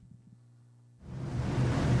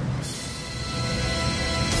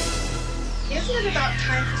it about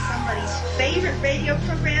time for somebody's favorite radio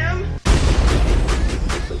program?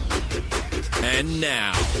 And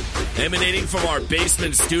now, emanating from our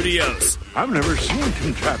basement studios, I've never seen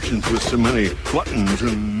contraptions with so many buttons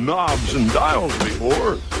and knobs and dials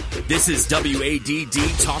before. this is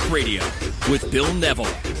WADD Talk Radio with Bill Neville.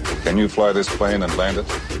 Can you fly this plane and land it?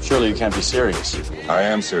 Surely you can't be serious. I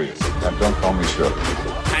am serious. And don't call me Shirley.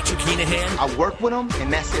 Patrick Heenahan I worked with him,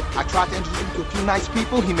 and that's it. I tried to introduce him to a few nice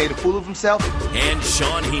people. He made a fool of himself. and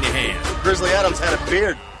Sean Heenahan. Grizzly Adams had a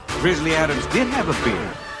beard. Grizzly Adams did have a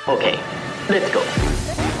beard. Okay, let's go.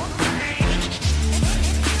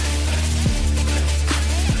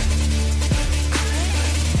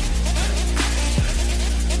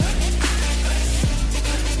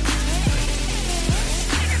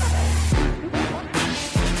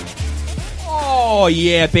 Oh,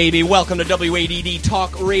 yeah, baby. Welcome to WADD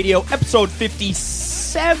Talk Radio, episode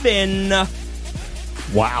 57.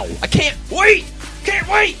 Wow. I can't wait! Can't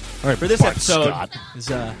wait! All right, For this Bart episode, Scott.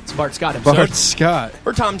 it's a Bart Scott episode. Bart Scott.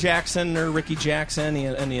 Or Tom Jackson, or Ricky Jackson,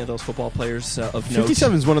 any of those football players of note.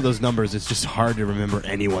 57 is one of those numbers. It's just hard to remember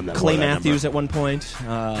anyone that Clay won that Matthews number. at one point.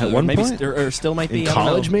 At one maybe point? Or still might be. In I don't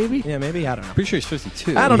college, know. maybe? Yeah, maybe. I don't know. Pretty sure he's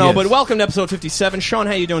 52. I don't know, Yes. but welcome to episode 57. Sean,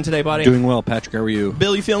 how you doing today, buddy? Doing well, Patrick. How are you?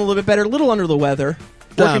 Bill, you feeling a little bit better? A little under the weather.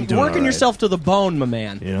 I'm doing all Working right. yourself to the bone, my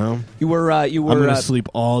man. You know? You were. I'm going to sleep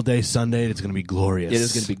all day Sunday. It's going to be glorious. It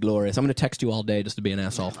is going to be glorious. I'm going to text you all day just to be an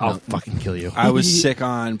asshole. I'll No. fucking kill you. I was sick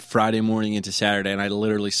on Friday morning into Saturday, and I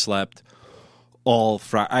literally slept all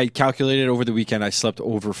Friday. I calculated over the weekend I slept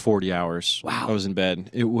over 40 hours. Wow. I was in bed.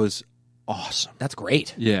 It was awesome. That's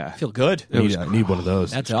great. Yeah. I feel good. I need one of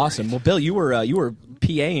those. That's awesome. Well, Bill, you were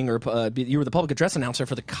PAing or you were the public address announcer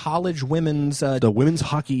for the college women's. The Women's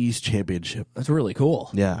Hockey East Championship. That's really cool.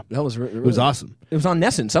 Yeah. That was. It was awesome. It was on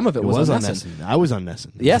Nesson. Some of it It was was on on Nesson. Nesson. I was on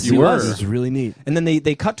Nesson. Yes, you he were. was. It was really neat. And then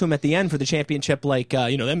they cut to him at the end for the championship, like the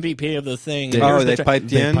MVP of the thing. And Oh, here's they the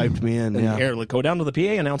piped you They in? piped me in, And yeah. here, go down to the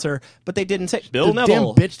PA announcer, but they didn't say Bill The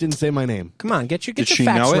Neville. damn bitch didn't say my name. Come on, get Did your she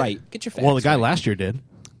facts know it? right. Get your facts. Well, the guy right. last year did,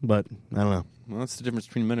 but I don't know. Well, that's the difference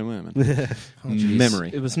between men and women.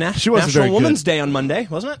 Memory. It was She National wasn't very Women's good. Day on Monday,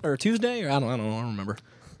 wasn't it, or Tuesday? Or I don't remember.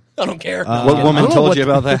 I don't care. What woman told you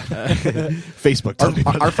about that? Facebook told me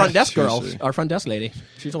about Our that. front desk girl, Seriously. our front desk lady,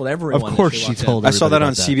 she told everyone. Of course as she walked in. told I saw that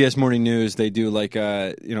everybody on about CBS Morning News. They do like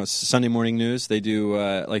Sunday morning news. They do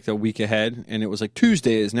like the week ahead, and it was like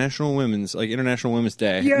Tuesday is National Women's International Women's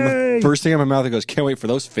Day. And the first thing out of my mouth it goes, "Can't wait for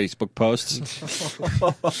those Facebook posts."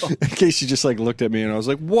 In case she just like looked at me, and I was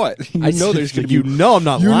like, "What? I know there's going to be You know I'm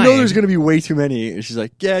not you lying. know there's going to be way too many." And she's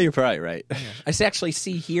like, "Yeah, you're probably right." I actually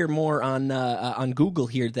see here more on Google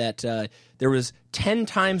here that there was 10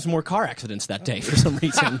 times more car accidents that day for some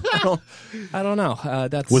reason. I don't know.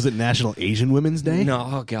 That's Was it National Asian Women's Day? No,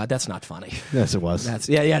 oh god, that's not funny. Yes, it was. That's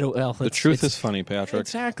yeah. Well, The truth is funny, Patrick.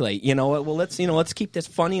 Exactly. You know, well, let's keep this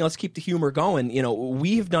funny. Let's keep the humor going. You know,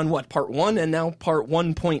 we've done part 1 and now part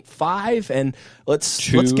 1.5, and let's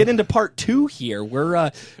get into part 2 here. We're I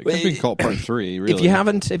guess we can call it part 3. Really, if you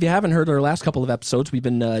haven't heard our last couple of episodes, we've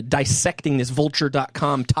been dissecting this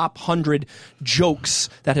Vulture.com top 100 jokes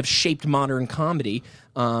that have shaped modern comedy.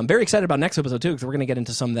 Very excited about next episode too, because we're going to get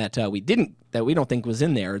into some that we don't think was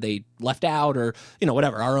in there. They left out, or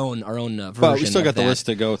whatever. Our own version. But we still of got the that. list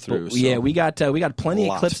to go through. But, yeah, so. we got plenty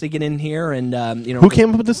A of clips lot. to get in here, and Who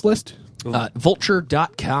came up with this list?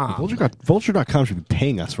 Vulture.com. Vulture.com should be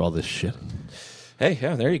paying us for all this shit. Hey,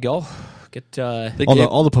 yeah, there you go. Get They All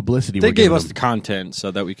gave, the publicity. they we're gave giving us them. the content so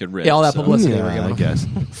that we could rip. Yeah, all that so. publicity. Yeah, we're giving I guess.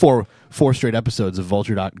 Four straight episodes of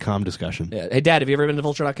Vulture.com discussion. Yeah. Hey, Dad, have you ever been to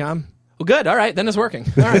Vulture.com? Well, good. All right, then it's working.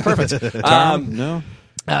 All right, perfect. No.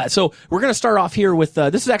 So we're going to start off here with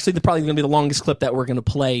this is actually probably going to be the longest clip that we're going to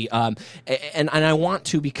play, and I want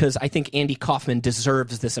to because I think Andy Kaufman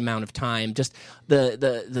deserves this amount of time. Just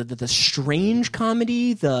the strange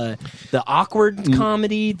comedy, the awkward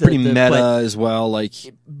comedy, Pretty the meta but as well. Like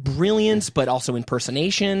brilliance, but also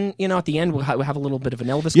impersonation. You know, at the end we'll have a little bit of an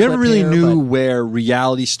Elvis. you never clip really here, knew but- where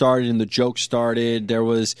reality started and the joke started.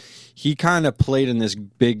 He kind of played in this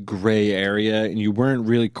big gray area, and you weren't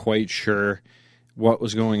really quite sure what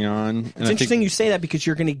was going on. It's interesting you say that because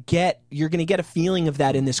you're going to get a feeling of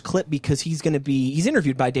that in this clip because he's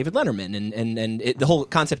interviewed by David Letterman and the whole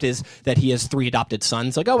concept is that he has 3 adopted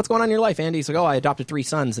sons. Like, oh, what's going on in your life, Andy? He's like, oh, I adopted 3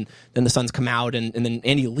 sons, and then the sons come out and then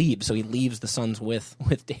Andy leaves, so he leaves the sons with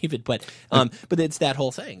David. But it's that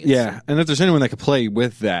whole thing. Yeah, and if there's anyone that could play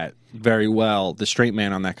with that very well, the straight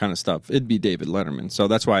man on that kind of stuff, it'd be David Letterman. So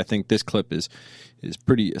that's why I think this clip is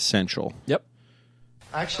pretty essential. Yep.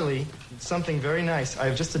 Actually, it's something very nice.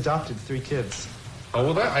 I've just adopted 3 kids.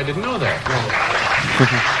 Oh, well, I didn't know that.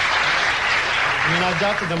 I mean, I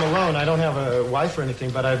adopted them alone. I don't have a wife or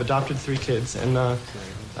anything, but I've adopted 3 kids, and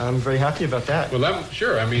I'm very happy about that. Well,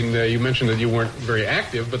 sure. I mean, you mentioned that you weren't very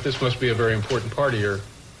active, but this must be a very important part of your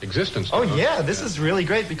existence. Oh yeah, this is really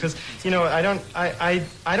great because I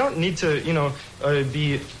don't need to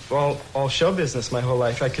be all show business my whole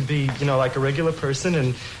life. I could be like a regular person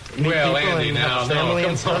and meet people Andy, and now, have a family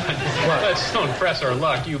and stuff. Let's don't press our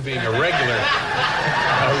luck. You being a regular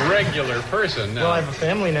person. Now. Well, I have a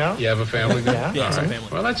family now. You have a family now? Yeah, all right. family.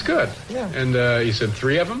 Well, that's good. Yeah. And you said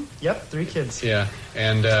 3 of them? Yep, 3 kids. Yeah,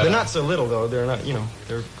 and they're not so little though. They're not.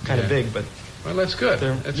 They're kind of big, but. Well, that's good.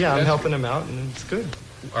 I'm helping them out, and it's good.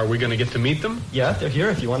 Are we going to get to meet them? Yeah, they're here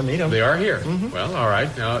if you want to meet them. They are here. Mm-hmm. Well, all right.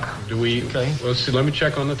 Now, do we... Okay. Let's see. Let me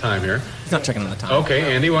check on the time here. He's not checking on the time.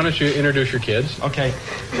 Okay, Andy, why don't you introduce your kids? Okay.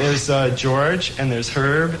 There's George, and there's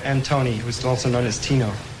Herb, and Tony, who's also known as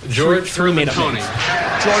Tino. George, Herb, and Tony.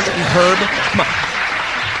 George and Herb. Come on.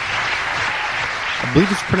 I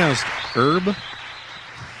believe it's pronounced Herb.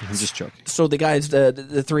 I'm just joking. So the guys,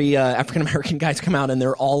 the 3 African-American guys come out, and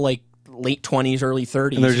they're all like late 20s, early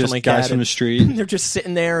 30s. And they're just like guys from the street. They're just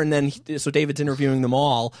sitting there, and then so David's interviewing them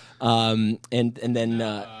all, and then.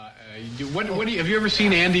 Have you ever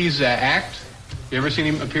seen Andy's act? You ever seen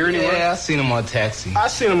him appear anywhere? Yeah, I seen him on Taxi. I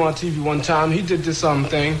seen him on TV one time. He did this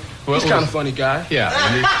thing. He's kind of funny guy. Yeah,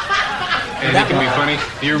 Andy can be funny.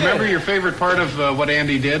 Do you remember your favorite part of what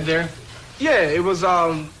Andy did there? Yeah, it was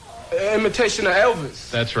imitation of Elvis.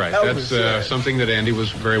 That's right. Elvis, That's something that Andy was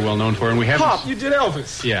very well known for, and we have. Pop, you did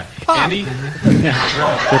Elvis. Yeah, Pop. Andy.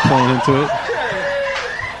 They're playing into it.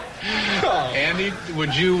 Andy,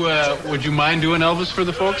 would you mind doing Elvis for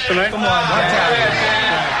the folks tonight? Come on,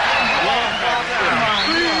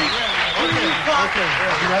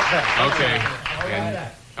 Okay.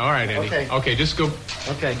 All right, Andy. Okay, just go.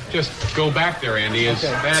 Okay. Just go back there, Andy.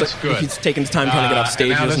 That's good. He's taking his time trying to get off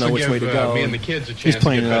stage. He doesn't know which way to go. Me and the kids a chance to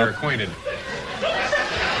get better acquainted.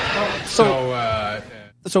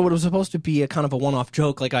 So what was supposed to be a kind of a one-off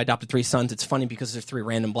joke, like I adopted 3 sons, it's funny because there's 3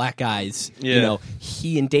 random black guys. Yeah.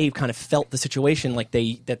 He and Dave kind of felt the situation like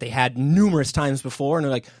they had numerous times before, and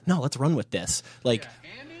they're like, no, let's run with this. Like,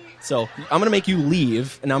 so I'm going to make you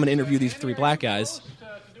leave, and I'm going to interview these 3 black guys.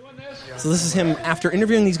 So this is him after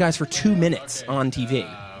interviewing these guys for 2 minutes on TV.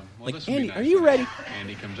 Like, Andy, are you ready?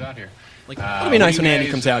 Andy comes out here. Like, it'll be nice when Andy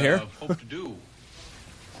comes out here. Hope to do?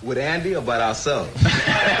 With Andy or by ourselves?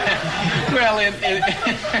 Well,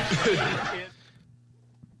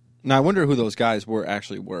 Now I wonder who those guys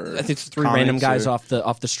actually were. I think it's 3 random guys off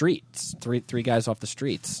the streets. Three guys off the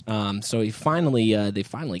streets. So they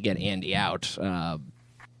finally get Andy out,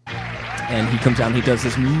 and he comes out and he does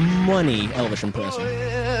this money Elvis impression.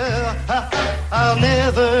 I'll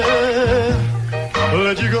never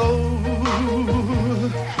let you go,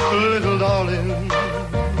 little darling.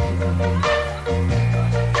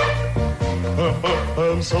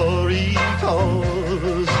 I'm sorry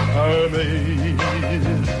 'cause I made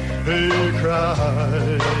her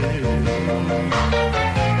cry.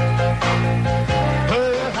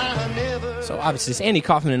 So obviously, it's Andy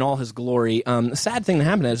Kaufman in all his glory. The sad thing that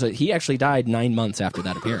happened is that he actually died 9 months after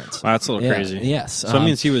that appearance. That's a little crazy. Yes. So that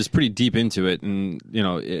means he was pretty deep into it and,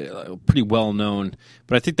 pretty well known.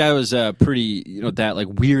 But I think that was pretty, that like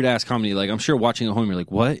weird ass comedy. Like I'm sure watching at home, you're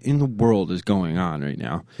like, what in the world is going on right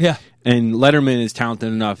now? Yeah. And Letterman is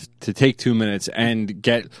talented enough to take 2 minutes and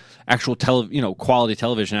get actual quality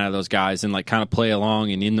television out of those guys and like kind of play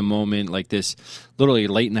along and in the moment, like this literally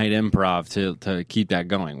late night improv to keep that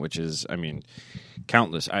going, which is, I mean,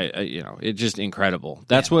 countless. It's just incredible.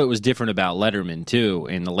 That's what was different about Letterman too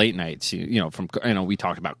in the late nights. We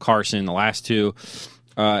talked about Carson the last 2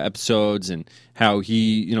 episodes and how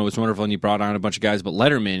he was wonderful and he brought on a bunch of guys. But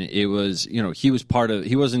Letterman, it was he was part of.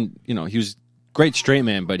 He wasn't he was great straight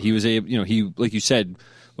man, but he was able he like you said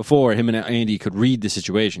before, him and Andy could read the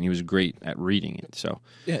situation. He was great at reading it. So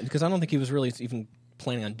yeah, because I don't think he was really even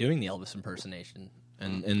planning on doing the Elvis impersonation,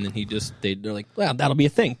 and then they're like, well, that'll be a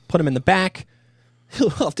thing. Put him in the back. He'll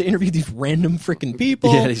have to interview these random freaking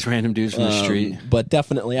people. Yeah, these random dudes from the street. But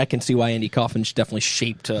definitely, I can see why Andy Kaufman definitely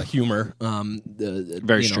shaped humor.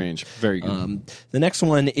 Very strange. Very good. The next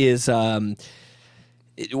one is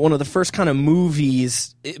one of the first kind of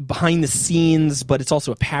movies behind the scenes, but it's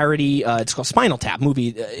also a parody. It's called Spinal Tap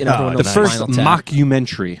movie. The first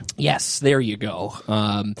mockumentary. Yes, there you go.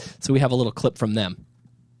 So we have a little clip from them.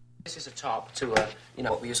 This is a top to what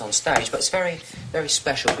we use on stage, but it's very, very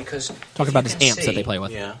special because talk about his amps that they play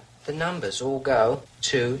with. Yeah, the numbers all go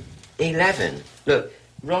to 11. Look,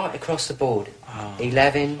 right across the board.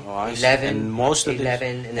 11, 11, and most of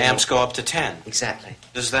 11, and amps go up to 10. Exactly.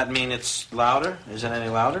 Does that mean it's louder? Is it any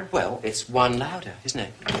louder? Well, it's 1 louder, isn't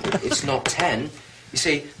it? It's not 10. You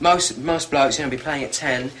see, most blokes are going to be playing at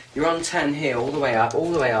 10. You're on 10 here, all the way up, all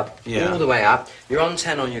the way up, all the way up. You're on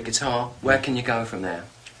 10 on your guitar. Where can you go from there?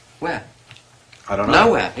 Where? I don't know.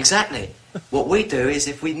 Nowhere, exactly. What we do is,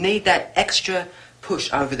 if we need that extra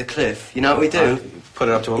push over the cliff, you know what we do? Put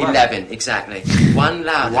it up to 11. 11, exactly. One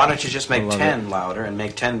louder. Why don't you just make 10 louder and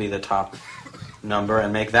make 10 be the top number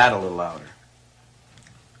and make that a little louder?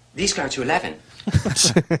 These go to 11.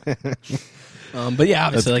 But yeah,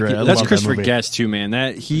 obviously, that's Christopher Guest too, man.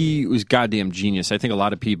 That he was goddamn genius. I think a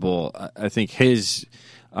lot of people. I think his.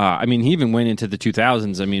 I mean, he even went into the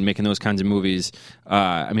 2000s. I mean, making those kinds of movies.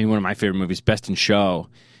 I mean, one of my favorite movies, Best in Show,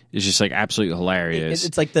 is just like absolutely hilarious.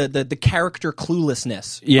 It's like the character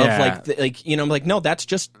cluelessness. Yeah. Of like you know, like no, that's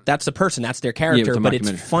the person, that's their character. But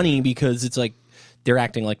it's funny because it's like they're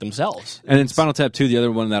acting like themselves. And in Spinal Tap 2, the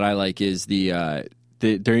other one that I like is he's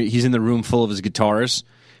in the room full of his guitars.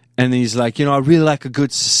 And he's like, you know, I really like a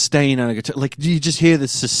good sustain on a guitar. Like, you just hear the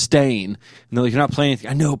sustain. And they're like, you're not playing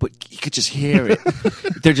anything. I know, but you could just hear it.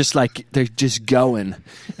 They're just going.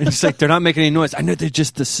 And it's like, they're not making any noise. I know, they're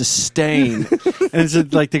just the sustain. And it's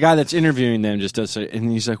like the guy that's interviewing them just does it.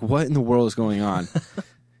 And he's like, what in the world is going on?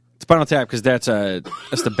 Spinal Tap, because that's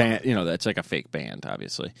the band, you know, that's like a fake band,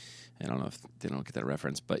 obviously. I don't know if they don't get that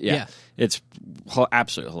reference, but yeah. It's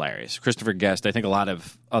absolutely hilarious. Christopher Guest, I think a lot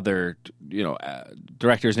of other, you know,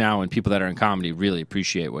 directors now and people that are in comedy really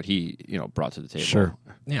appreciate what he, you know, brought to the table. Sure.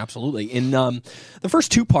 Yeah, absolutely. In the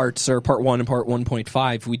first two parts, or part 1 and part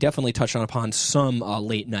 1.5, we definitely touched upon some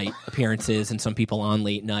late night appearances and some people on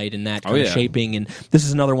late night and that kind of shaping. And this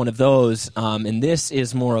is another one of those. And this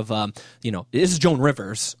is more of you know, this is Joan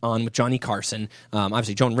Rivers on with Johnny Carson.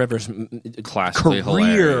 Obviously, Joan Rivers, classically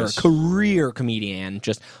hilarious. Career comedian,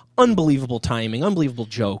 just unbelievable timing, unbelievable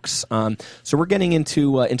jokes. So we're getting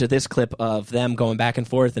into this clip of them going back and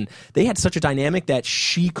forth, and they had such a dynamic that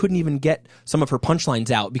she couldn't even get some of her punchlines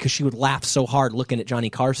out because she would laugh so hard looking at Johnny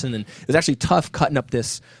Carson, and it was actually tough cutting up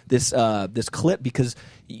this clip because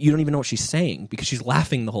you don't even know what she's saying because she's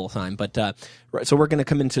laughing the whole time. But so we're going to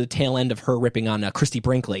come into the tail end of her ripping on Christy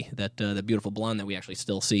Brinkley, that the beautiful blonde that we actually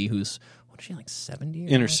still see, who's what is she, like 70?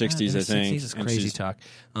 In her 60s, I think. 60s is crazy talk.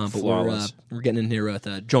 But we're getting in here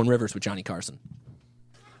with Joan Rivers with Johnny Carson.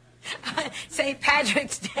 St.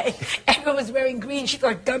 Patrick's Day, everyone was wearing green. She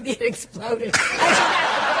thought Gumby had exploded.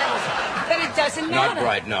 But it doesn't matter. Not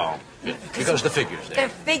right, no. Because the figure's there.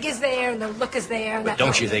 The figure's there and the look is there. But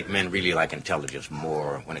don't you think men really like intelligence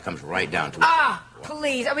more when it comes right down to it? Ah,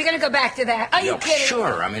 please. Are we going to go back to that? Are you kidding?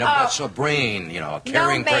 Sure. I mean, what's a brain, you know, a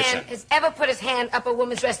caring person? No man has ever put his hand up a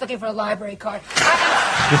woman's dress looking for a library card.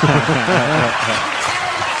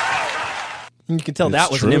 You can tell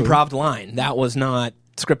that was an improv line. That was not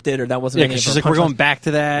scripted, or that wasn't. Yeah, she's like, we're going back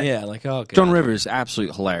to that. Yeah, like, oh, God. Joan Rivers,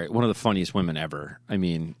 absolutely hilarious. One of the funniest women ever. I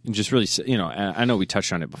mean, just really, you know, I know we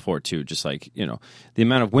touched on it before too. Just like, you know, the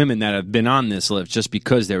amount of women that have been on this list just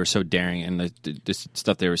because they were so daring, and the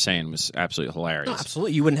stuff they were saying was absolutely hilarious. No,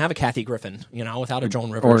 absolutely, you wouldn't have a Kathy Griffin, you know, without a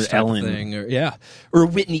Joan Rivers or Ellen, thing, or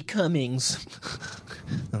Whitney Cummings.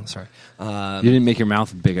 Oh, sorry. You didn't make your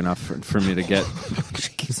mouth big enough for me to get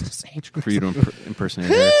for you to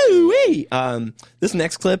impersonate her. This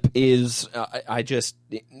next clip is I just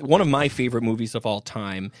one of my favorite movies of all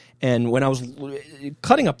time. And when I was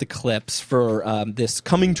cutting up the clips for this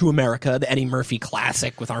Coming to America, the Eddie Murphy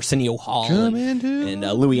classic with Arsenio Hall and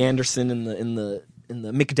Louis Anderson in the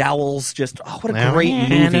McDowells, just what a great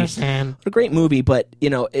movie! What a great movie! But you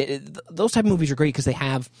know, those type of movies are great because they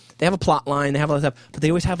have a plot line, they have all that stuff, but they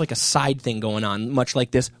always have like a side thing going on, much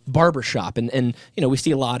like this Barbershop. And you know, we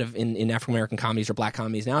see a lot of in African American comedies or black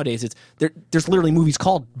comedies nowadays. There's literally movies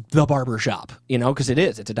called The Barbershop, you know, because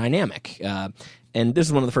it's a dynamic. And this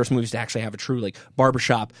is one of the first movies to actually have a true like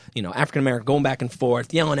barbershop, you know, African American going back and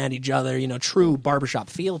forth, yelling at each other, you know, true barbershop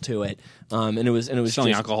feel to it. And it was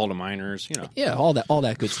selling alcohol to minors, you know. Yeah, all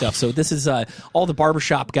that good stuff. So this is all the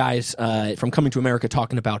barbershop guys from Coming to America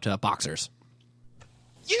talking about boxers.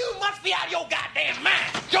 You must be out of your goddamn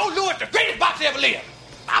mind. Joe Louis, the greatest boxer ever lived.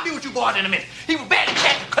 I'll be with you boys in a minute. He was bad in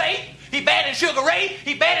Cassius Clay. He bad in Sugar Ray.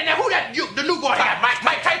 He bad in that. Who that? The new boy had. Mike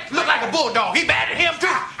Tyson look like a bulldog. He bad in him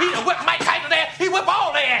too. He done whipped Mike Tyson there. He whipped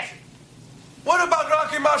all their asses. What about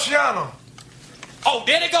Rocky Marciano? Oh,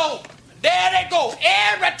 there they go. There they go.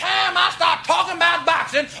 Every time I start talking about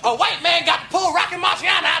boxing, a white man got to pull Rocky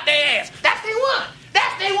Marciano out their ass. That's they one.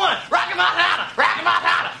 That's they one. Rocky Marciano. Rocky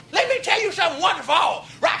Marciano. Let me tell you something wonderful.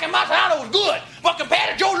 Rocky Marciano was good, but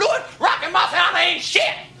compared to Joe Louis, Rocky Marciano ain't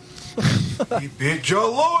shit. He beat Joe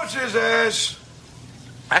Louis's ass.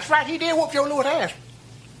 That's right, he did whoop Joe Louis' ass.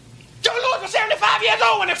 Joe Louis was 75 years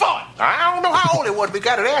old when they fought. I don't know how old he was, but he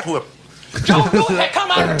got his ass whooped. Joe Louis had come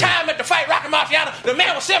out of retirement to fight Rocky Marciano. The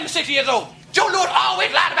man was 76 years old. Joe Louis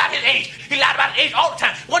always lied about his age. He lied about his age all the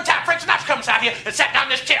time. One time, Frank Sinatra comes out here and sat down in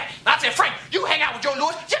this chair. And I said, Frank, you hang out with Joe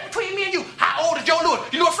Louis. Just between me and you, how old is Joe Louis?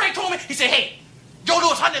 You know what Frank told me? He said, hey, Joe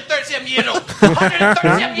Louis 137 years old.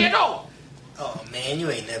 137 years old. Oh, man, you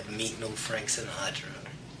ain't never meet no Frank Sinatra.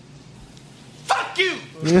 Fuck you!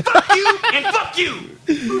 Fuck you! And fuck you!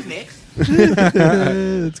 Who's next?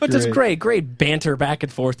 But just great banter back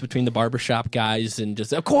and forth between the barbershop guys, and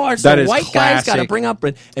just of course that the white classic. guys got to bring up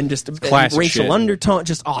and just and racial shit. undertone.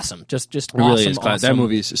 Just awesome, just it really awesome, is classic. awesome. That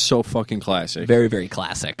movie is so fucking classic. Very, very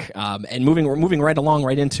classic. And we're moving right along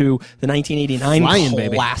right into the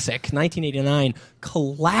 1989 classic. 1989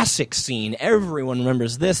 classic scene. Everyone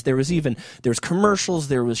remembers this. There was commercials.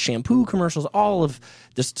 There was shampoo commercials. All of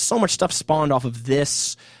just so much stuff spawned off of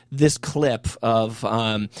this clip of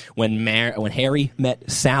when Harry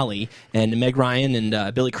met Sally, and Meg Ryan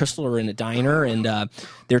and Billy Crystal are in a diner, and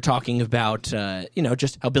they're talking about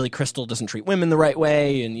just how Billy Crystal doesn't treat women the right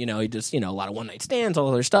way, and he just a lot of one night stands, all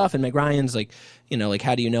other stuff, and Meg Ryan's like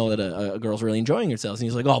how do you know that a girl's really enjoying herself? And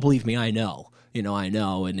he's like, oh, believe me, I know. I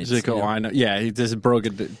know. And it's like, I know. Yeah, he does a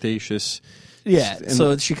braggadocious. Yeah,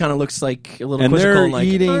 so she kind of looks like a little and quizzical. And they're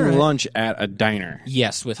eating lunch at a diner.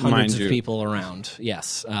 Yes, with hundreds of people around.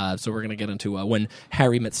 Yes, so we're going to get into when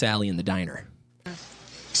Harry met Sally in the diner.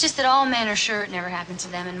 It's just that all men are sure it never happened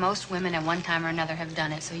to them, and most women at one time or another have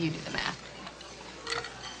done it, so you do the math.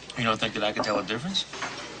 You don't think that I can tell a difference?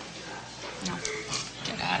 No.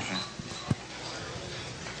 Get out of here.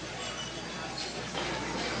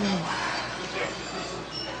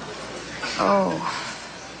 Oh.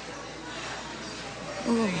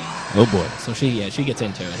 Ooh. Oh boy! So she gets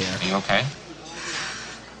into it here. Are you okay?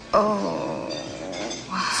 Oh.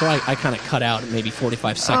 So I kind of cut out maybe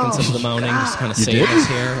 45 seconds of the moaning, just kind of save us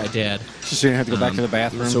here. I did. So you have to go back to the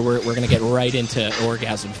bathroom. So we're going to get right into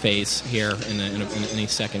orgasm phase here in a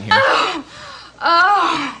second here.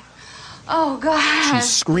 Oh God! She's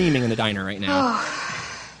screaming in the diner right now.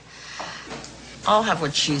 I'll have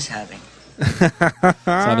what she's having. So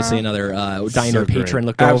obviously another diner patron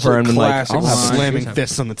looked Absolute over and classic, like, slamming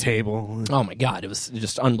fists on the table. Oh my God, it was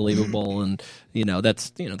just unbelievable, and that's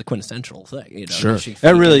the quintessential thing. Sure,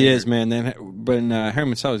 that really is, man. Then when Harry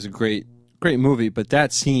Met Sally is a great movie, but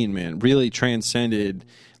that scene, man, really transcended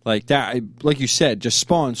like that. Like you said, just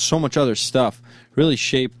spawned so much other stuff. Really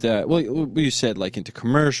shaped. What you said, like into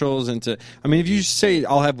commercials, into. I mean, if you say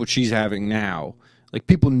I'll have what she's having now, like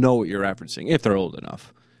people know what you're referencing if they're old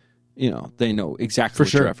enough. They know exactly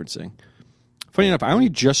what you're referencing. Funny enough, I only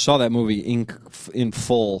just saw that movie in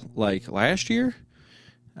full like last year.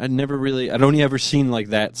 I'd only ever seen like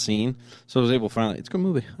that scene, so I was able to finally. It's a good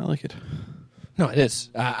movie. I like it. No, it is.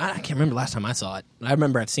 I can't remember the last time I saw it. I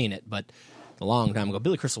remember I've seen it, but a long time ago.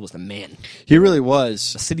 Billy Crystal was the man. He really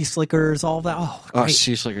was. The City Slickers, all that. Oh, great.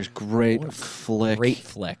 City Slickers, great flick. Great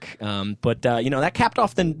flick. But that capped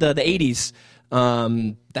off the 80s.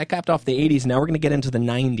 That capped off the 80s. Now we're going to get into the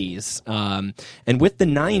 90s. And with the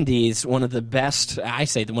 90s, one of the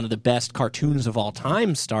best cartoons of all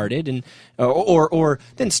time started, and or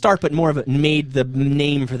didn't start, but more of it made the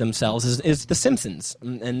name for themselves is The Simpsons.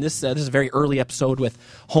 And this is a very early episode with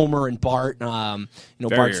Homer and Bart.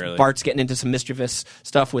 Bart's getting into some mischievous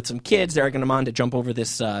stuff with some kids. They're egging him on to jump over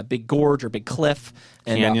this big gorge or big cliff.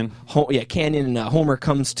 And, canyon. Canyon. And Homer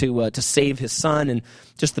comes to save his son, and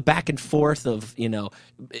just the back and forth of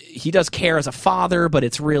he does care as a father, but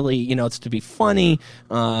it's really it's to be funny.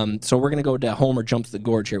 So we're gonna go to Homer jumps the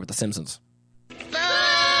gorge here with The Simpsons.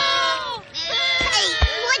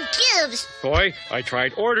 Boy, I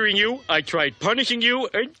tried ordering you, I tried punishing you,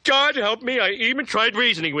 and God help me, I even tried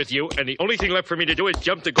reasoning with you, and the only thing left for me to do is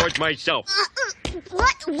jump the gorge myself.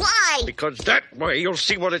 What? Why? Because that way you'll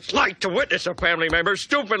see what it's like to witness a family member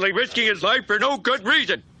stupidly risking his life for no good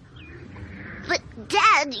reason. But,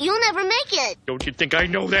 Dad, you'll never make it. Don't you think I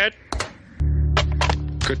know that?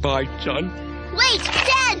 Goodbye, son. Wait,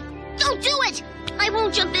 Dad! Don't do it! I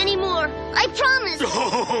won't jump anymore. I promise.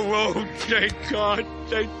 Oh, thank God.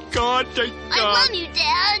 Thank God. Thank God. I love you,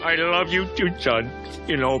 Dad. I love you too, son.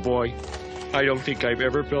 Boy, I don't think I've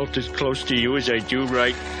ever felt as close to you as I do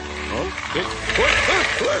right.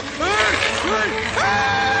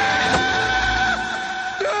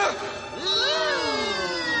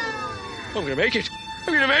 I'm gonna make it.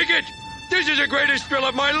 I'm gonna make it. This is the greatest thrill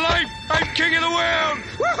of my life. I'm king of the world.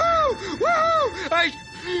 Woohoo! Woohoo!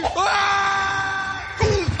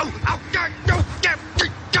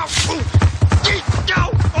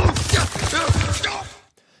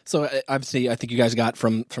 So obviously, I think you guys got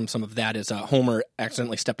from some of that is Homer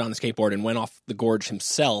accidentally stepped on the skateboard and went off the gorge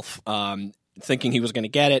himself. thinking he was going to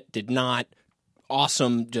get it, did not.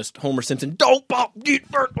 Awesome, just Homer Simpson, don't pop,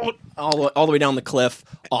 all the way down the cliff.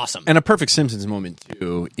 Awesome. And a perfect Simpsons moment,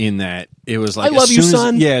 too, in that it was like... I love you,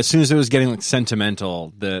 son. As soon as it was getting like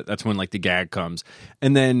sentimental, that's when like the gag comes.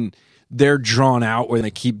 And then they're drawn out where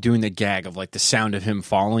they keep doing the gag of like the sound of him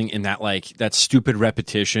falling and that like that stupid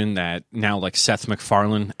repetition that now like Seth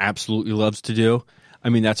MacFarlane absolutely loves to do. I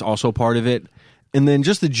mean, that's also part of it. And then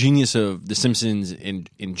just the genius of The Simpsons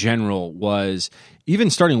in general was even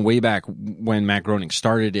starting way back when Matt Groening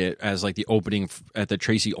started it as like the opening at the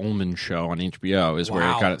Tracy Ullman show on HBO is where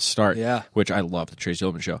it got its start. Yeah. Which I love, the Tracy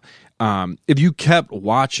Ullman show. If you kept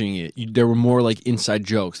watching it, there were more like inside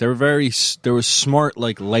jokes. There was smart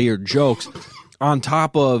like layered jokes on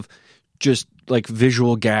top of just like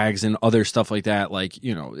visual gags and other stuff like that, like,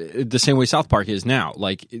 you know, the same way South Park is now.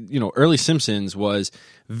 Like, you know, early Simpsons was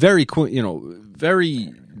very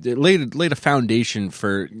laid a foundation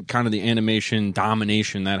for kind of the animation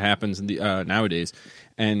domination that happens in the nowadays.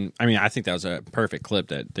 And I mean, I think that was a perfect clip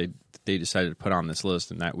that they decided to put on this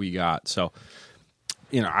list and that we got. So,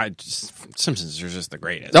 you know, Simpsons are just the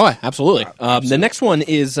greatest. Oh, absolutely. The next one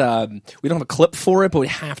is we don't have a clip for it, but we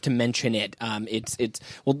have to mention it.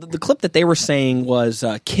 The clip that they were saying was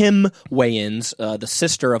Kim Wayans, the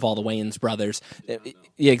sister of all the Wayans brothers.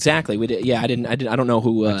 Yeah, exactly. We did. Yeah, I don't know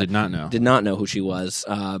who. I did not know. Did not know who she was.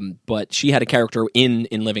 But she had a character in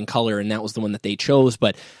Living Color, and that was the one that they chose.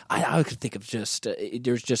 But I could think of just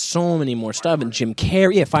there's just so many more stuff. And Jim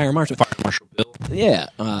Carrey, yeah, Fire Marshal Bill, yeah,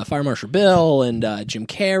 Fire Marshal Bill, and Jim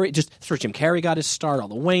Carrey. Just that's where Jim Carrey got his start. All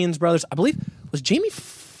the Wayans brothers. I believe was Jamie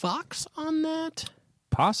Foxx on that.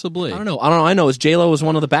 Possibly. I don't know. I know. J-Lo was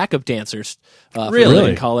one of the backup dancers. Really? For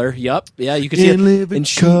Living Color. Yep. Yeah, you could see In Living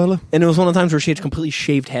Color. And it was one of the times where she had a completely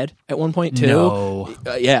shaved head at one point, too. No.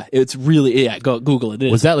 Yeah, it's really... Yeah, go Google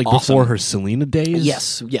it. Was that like awesome. before her Selena days?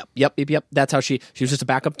 Yes. Yep. That's how she was just a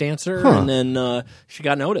backup dancer, and then she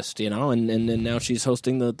got noticed, you know, and now she's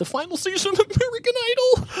hosting the final season of American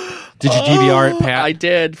Idol. Did you DVR it, Pat? I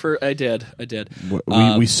did.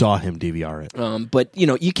 We saw him DVR it. But, you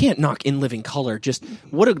know, you can't knock In Living Color. Just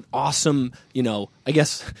what an awesome, you know, I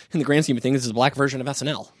guess in the grand scheme of things, this is a black version of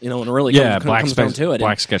SNL, you know, and it really comes down to it.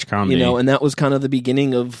 Black sketch comedy. You know, and that was kind of the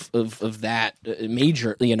beginning of that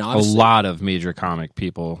major, you know, obviously. A lot of major comic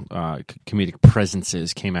people, comedic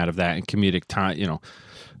presences came out of that, and comedic time,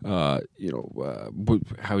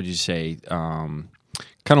 how would you say, kind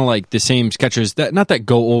of like the same sketches that not that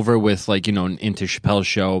go over with like, you know, into Chappelle's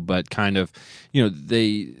show, but kind of, you know,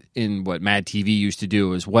 they in what Mad TV used to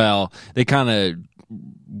do as well. They kind of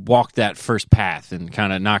walked that first path and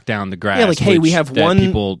kind of knocked down the grass. Yeah, like, hey, we have one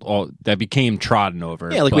people that became trodden over.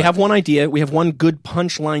 Yeah, like we have one idea, we have one good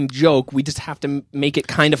punchline joke. We just have to make it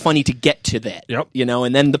kind of funny to get to that. Yep. You know,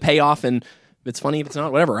 and then the payoff, and if it's funny, if it's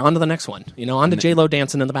not, whatever. On to the next one. You know, on to J-Lo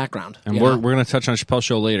dancing in the background. And we're going to touch on Chappelle's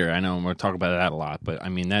show later. I know, and we'll talk about that a lot. But I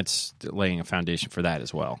mean, that's laying a foundation for that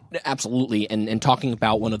as well. Absolutely, and talking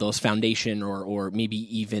about one of those foundation, or maybe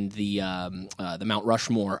even the Mount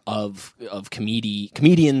Rushmore of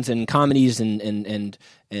comedians and comedies and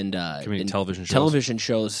television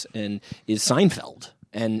shows, and is Seinfeld,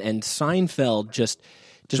 and Seinfeld just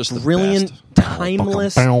brilliant,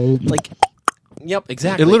 timeless, like. Yep,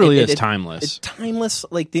 exactly. It literally is timeless. It's timeless.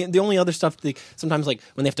 Like the only other stuff, sometimes like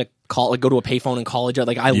when they have to go to a payphone and call each other.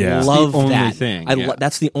 Like I love the only that. Thing.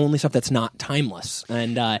 That's the only stuff that's not timeless.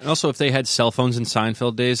 And also, if they had cell phones in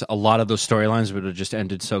Seinfeld days, a lot of those storylines would have just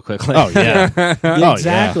ended so quickly. Oh yeah,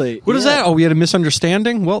 exactly. What is that? Oh, we had a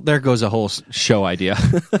misunderstanding. Well, there goes a whole show idea.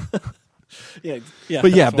 Yeah,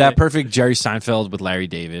 but yeah, that perfect Jerry Seinfeld with Larry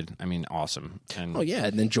David. I mean, awesome. And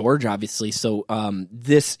and then George, obviously. So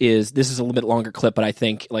this is a little bit longer clip, but I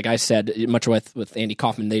think, like I said, much with Andy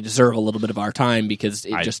Kaufman, they deserve a little bit of our time because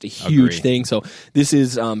it's just a huge thing. So this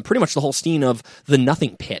is pretty much the whole scene of the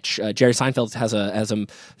Nothing pitch. Jerry Seinfeld has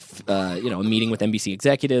a meeting with NBC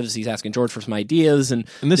executives. He's asking George for some ideas, and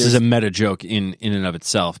this is a meta joke in and of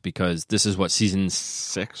itself because this is what season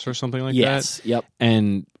 6 or something like that. Yes. Yep.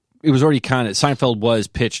 And it was already Seinfeld was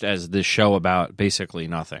pitched as this show about basically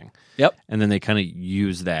nothing. Yep. And then they kind of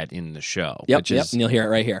use that in the show. Yep. And you'll hear it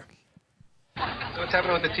right here. So what's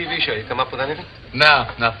happening with the TV show? You come up with anything?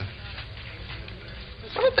 No, nothing.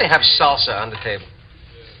 Why don't they have salsa on the table?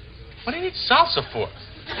 What do you need salsa for?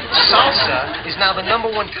 Salsa is now the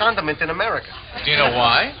 #1 condiment in America. Do you know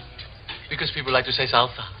why? Because people like to say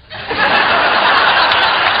salsa.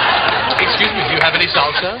 Excuse me, do you have any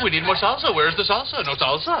salsa? We need more salsa. Where's the salsa? No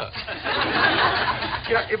salsa.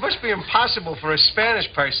 You know, it must be impossible for a Spanish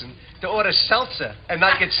person to order salsa and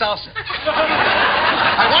not get salsa.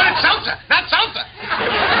 I wanted salsa, not salsa.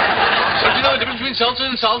 So do you know the difference between salsa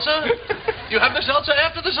and salsa? You have the salsa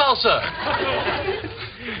after the salsa.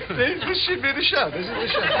 This should be the show. This is the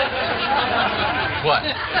show. What?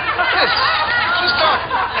 This. Just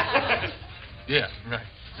talk. Yeah, right.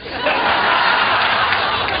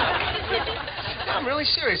 I'm really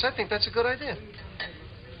serious. I think that's a good idea.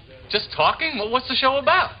 Just talking? Well, what's the show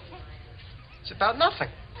about? It's about nothing.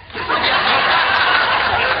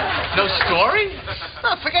 No story?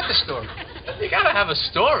 No, forget the story. You gotta have a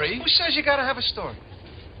story. Who says you gotta have a story?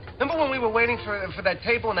 Remember when we were waiting for that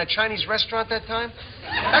table in that Chinese restaurant that time?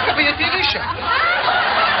 That could be a TV show.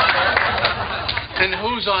 And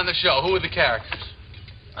who's on the show? Who are the characters?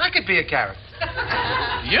 I could be a character.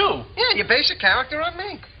 You? Yeah, you base a character on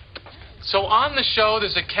me. So on the show,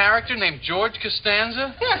 there's a character named George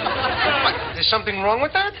Costanza? Yeah. What, there's something wrong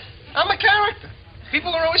with that? I'm a character.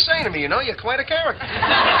 People are always saying to me, you're quite a character.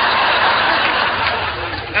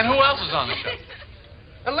 And who else is on the show?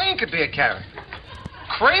 Elaine could be a character.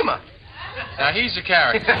 Kramer. Now, he's a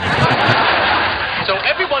character. So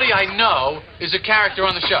everybody I know is a character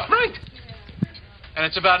on the show. Right. And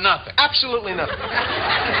it's about nothing. Absolutely nothing.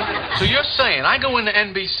 So you're saying I go into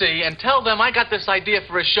NBC and tell them I got this idea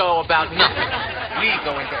for a show about nothing. We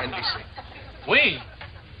go into NBC. We?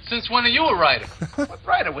 Since when are you a writer? What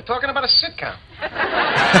writer? We're talking about a sitcom.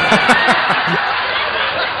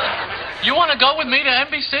 You want to go with me to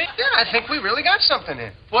NBC? Yeah, I think we really got something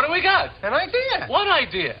here. What do we got? An idea. What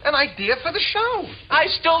idea? An idea for the show. I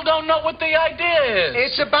still don't know what the idea is.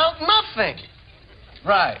 It's about nothing.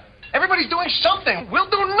 Right. Everybody's doing something.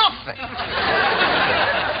 We'll do nothing.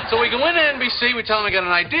 So we go into NBC, we tell them I got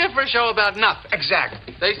an idea for a show about nothing.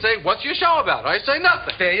 Exactly. They say, what's your show about? I say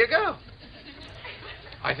nothing. There you go.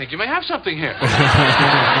 I think you may have something here.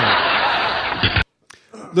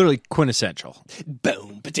 Literally quintessential.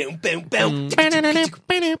 Boom, ba-doom, boom, boom.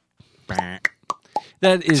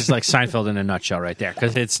 That is like Seinfeld in a nutshell right there,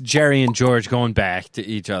 because it's Jerry and George going back to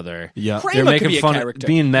each other. Yeah. They're Kramer could making be a fun of character.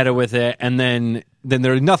 being meta with it, and then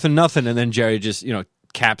they're nothing, and then Jerry just,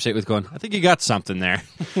 caps it with going, I think you got something there.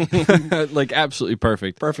 Like, absolutely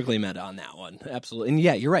perfect. Perfectly meta on that one. Absolutely. And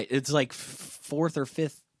yeah, you're right. It's like fourth or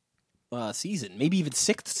fifth season, maybe even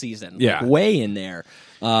sixth season. Yeah. Like way in there.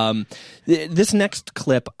 This next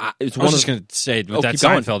clip is I one was just of... going to say, with that keep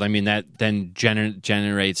going. Seinfeld, I mean, that then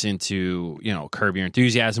generates into, Curb Your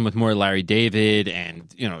Enthusiasm with more Larry David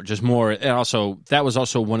and, just more. And also, that was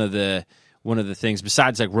also one of the things,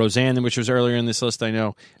 besides like Roseanne, which was earlier in this list, I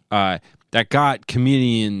know, that got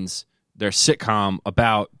comedians their sitcom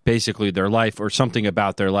about basically their life or something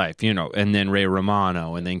about their life, and then Ray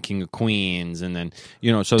Romano and then King of Queens and then,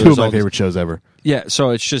 so Two of my favorite shows ever. Yeah,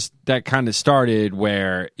 so it's just that kind of started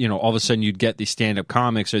where, all of a sudden you'd get these stand-up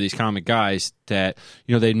comics or these comic guys that,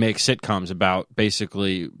 they'd make sitcoms about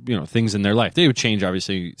basically, things in their life. They would change,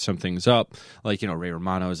 obviously, some things up, like, Ray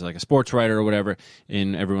Romano is like a sports writer or whatever,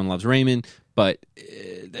 and Everyone Loves Raymond, but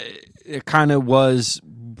it kind of was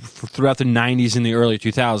throughout the 90s and the early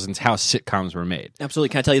 2000s how sitcoms were made. Absolutely.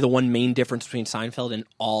 Can I tell you the one main difference between Seinfeld and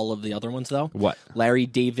all of the other ones, though? What? Larry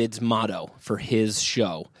David's motto for his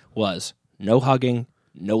show was, no hugging,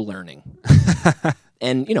 no learning.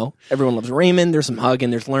 And, Everyone Loves Raymond. There's some hugging,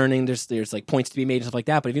 there's learning, there's like points to be made and stuff like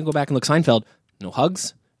that. But if you go back and look Seinfeld, no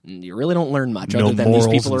hugs, you really don't learn much No other than morals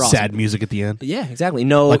these people are and awesome. sad music at the end. Yeah, exactly.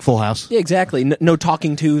 No, like Full House. Yeah, exactly. No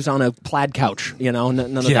talking twos on a plaid couch. None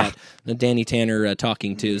of Yeah. that. The Danny Tanner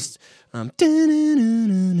talking twos. Like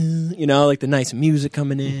the nice music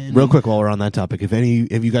coming in. Real quick, while we're on that topic, have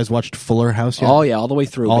you guys watched Fuller House yet? Oh yeah, all the way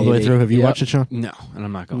through. All the way baby. through. Have you Yep. watched it, Sean? No, and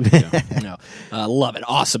I'm not going to. No, love it.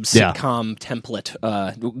 Awesome sitcom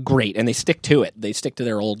template. Great, and they stick to it. They stick to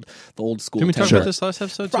the old school. Can we talk template. about this last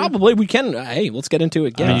episode, too? Probably we can. Hey, let's get into it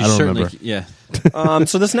again. I don't remember. Yeah.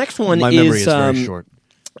 So this next one My memory is very short.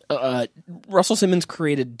 Russell Simmons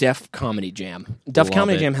created Def Comedy Jam. Def Love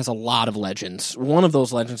Comedy it. Jam has a lot of legends. One of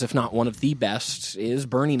those legends, if not one of the best, is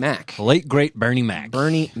Bernie Mac. Late, great Bernie Mac.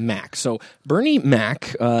 Bernie Mac. So Bernie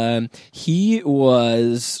Mac, he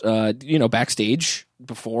was, backstage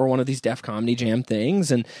before one of these Def Comedy Jam things.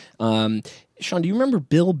 And Sean, do you remember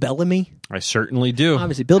Bill Bellamy? I certainly do.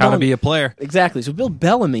 Obviously, Bill How Bellamy. to be a player. Exactly. So Bill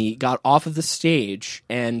Bellamy got off of the stage,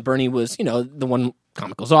 and Bernie was, the one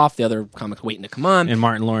comic goes off, the other comic's waiting to come on. And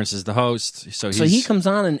Martin Lawrence is the host. So he comes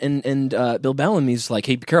on, and Bill Bellamy's like,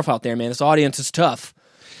 hey, be careful out there, man. This audience is tough.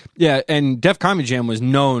 Yeah, and Def Comedy Jam was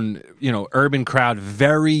known, urban crowd,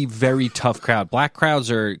 very, very tough crowd. Black crowds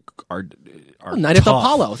are Night at the tough.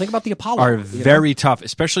 Apollo. Think about the Apollo. Are very tough,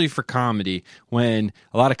 especially for comedy, when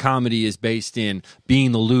a lot of comedy is based in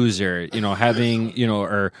being the loser, having,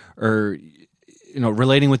 or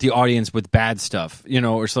relating with the audience with bad stuff,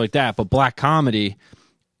 or stuff like that. But black comedy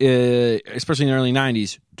especially in the early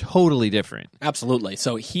 90s, totally different. Absolutely.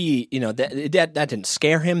 So he, that didn't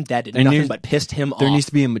scare him. That did nothing but pissed him off. There needs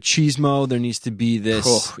to be a machismo. There needs to be this.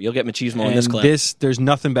 Oh, you'll get machismo in this clip. There's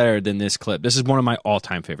nothing better than this clip. This is one of my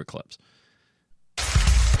all-time favorite clips.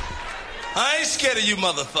 I ain't scared of you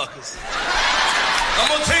motherfuckers. I'm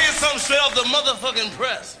gonna tell you something straight off the motherfucking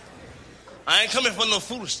press. I ain't coming for no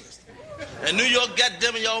foolishness. In New York,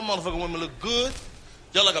 goddammit, y'all motherfucking women look good.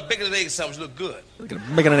 Y'all like a bacon and egg sandwich look good. Look at a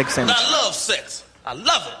bacon and egg sandwich. And I love sex. I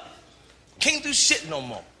love it. Can't do shit no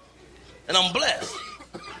more. And I'm blessed.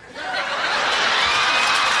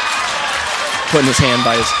 Putting his hand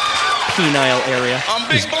by his penile area. I'm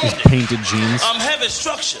big boned. Painted jeans. I'm heavy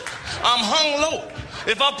structure. I'm hung low.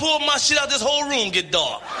 If I pull my shit out, this whole room get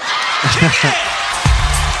dark.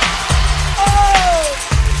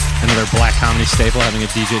 Another black comedy staple, having a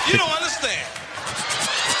DJ kick. You don't understand.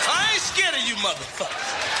 I ain't scared of you motherfuckers.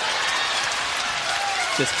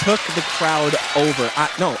 Just took the crowd over.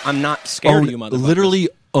 No, I'm not scared of you motherfuckers. Literally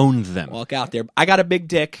owned them. Walk out there. I got a big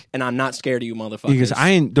dick, and I'm not scared of you motherfuckers. Because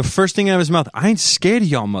the first thing out of his mouth, I ain't scared of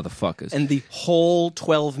y'all motherfuckers. And the whole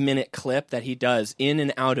 12-minute clip that he does in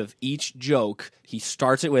and out of each joke, he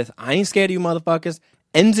starts it with, I ain't scared of you motherfuckers,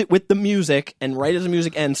 ends it with the music, and right as the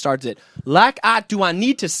music ends, starts it, like I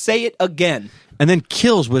need to say it again. And then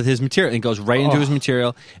kills with his material and goes right into his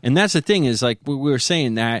material. And that's the thing is, like we were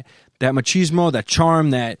saying, that machismo, that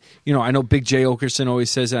charm, that, I know Big J. Okerson always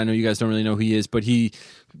says that. I know you guys don't really know who he is, but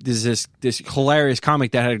there's this hilarious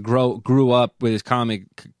comic that had grew up with his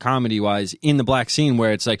comedy wise in the black scene,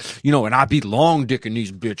 where it's like, and I be long dicking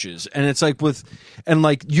these bitches, and it's like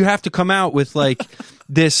you have to come out with like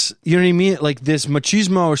this, you know what I mean, like this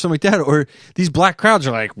machismo or something like that, or these black crowds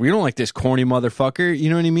are like, we don't like this corny motherfucker, you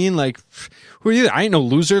know what I mean, like, who are you? I ain't no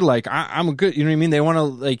loser. Like I'm a good, you know what I mean. They want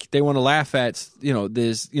to laugh at,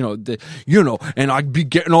 this, and I be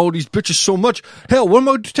getting all these bitches so much. Hell, what am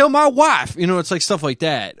I to tell my wife? It's like stuff like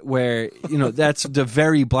that, where that's the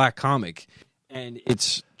very black comic, and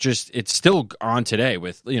it's still on today.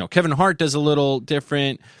 With Kevin Hart does a little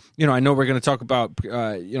different. I know we're going to talk about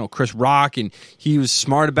Chris Rock, and he was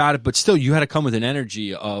smart about it, but still, you had to come with an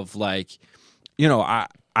energy of like,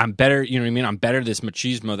 I'm better, you know what I mean? I'm better, this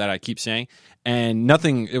machismo that I keep saying. And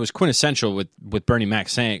nothing, it was quintessential with Bernie Mac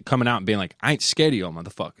coming out and being like, I ain't scared of y'all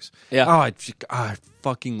motherfuckers. Yeah. Oh, I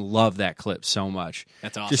fucking love that clip so much.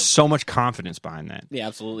 That's awesome. Just so much confidence behind that. Yeah,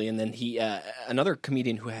 absolutely. And then he, another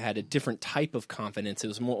comedian who had a different type of confidence, it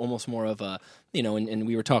was almost more of a, and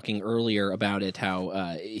we were talking earlier about it,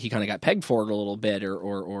 how he kind of got pegged for it a little bit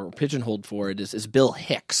or pigeonholed for it, is Bill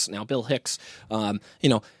Hicks. Now, Bill Hicks,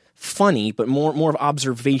 funny, but more of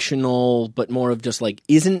observational, but more of just like,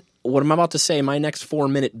 isn't what I'm about to say, my next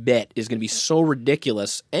 4-minute bit is going to be so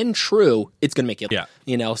ridiculous and true, it's going to make you laugh.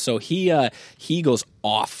 So he goes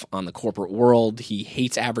off on the corporate world. He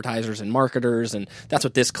hates advertisers and marketers, and that's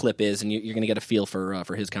what this clip is, and you're going to get a feel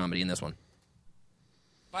for his comedy in this one.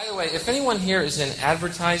 By the way, if anyone here is in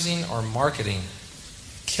advertising or marketing,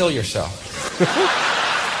 kill yourself.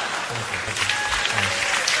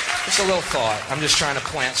 Just a little thought. I'm just trying to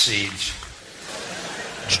plant seeds.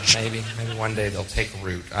 Maybe one day they'll take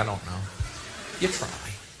root. I don't know. You try.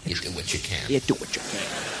 You do what you can. You do what you can.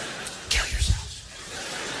 Kill yourselves.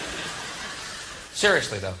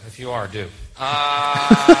 Seriously, though, if you are, do.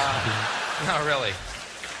 No, really.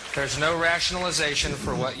 There's no rationalization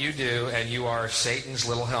for what you do, and you are Satan's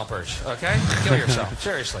little helpers. Okay? Kill yourself.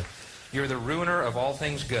 Seriously. You're the ruiner of all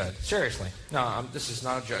things good. Seriously. No, this is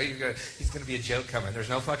not a joke. He's going to be a joke coming. There's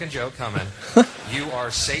no fucking joke coming. You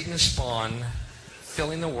are Satan's spawn,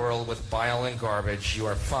 filling the world with bile and garbage. You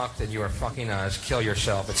are fucked, and you are fucking us. Kill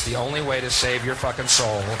yourself. It's the only way to save your fucking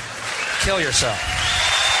soul. Kill yourself.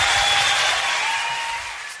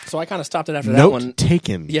 So I kind of stopped it after that one. Note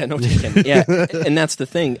taken. Yeah, note taken. Yeah, and that's the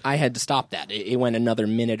thing. I had to stop that. It went another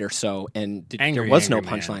minute or so, and there was no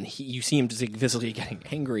punchline. You see him just visibly getting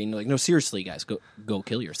angry, and like, no, seriously, guys, go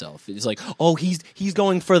kill yourself. It's like, oh, he's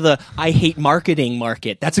going for the I hate marketing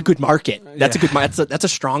market. That's a good market. That's a good. That's a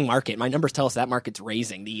strong market. My numbers tell us that market's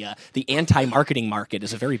raising. The anti-marketing market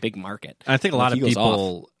is a very big market. I think a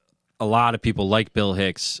lot of people like Bill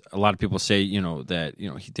Hicks. A lot of people say, that,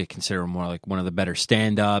 they consider him more like one of the better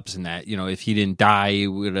stand-ups, and that, if he didn't die, he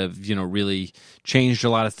would have, really changed a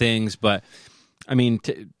lot of things. But, I mean,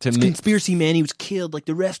 to me, conspiracy man, he was killed like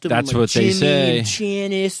the rest of them. That's like what Jimmy they say. And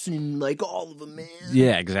Janice and like all of them, man.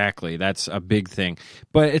 Yeah, exactly. That's a big thing.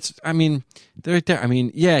 But he's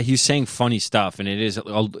saying funny stuff, and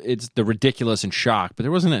it's the ridiculous and shock, but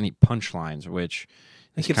there wasn't any punchlines, which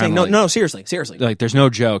He kept saying, no, seriously. Like, there's no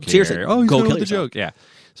joke here. Seriously, Oh, he's go going kill with the yourself. joke. Yeah.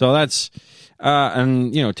 So that's,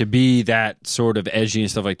 and, to be that sort of edgy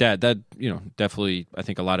and stuff like that, definitely, I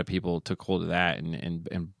think a lot of people took hold of that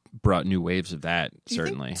and brought new waves of that, Do you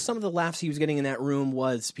certainly. think some of the laughs he was getting in that room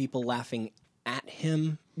was people laughing at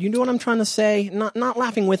him? You know what I'm trying to say? Not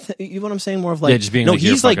laughing with you know what I'm saying? More of like, just being no, like,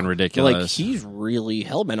 you're he's fucking ridiculous. Like, he's really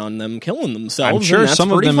hellbent on them killing themselves. I'm sure and that's some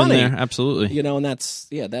of pretty them funny. in there, absolutely. And that's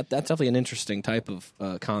definitely an interesting type of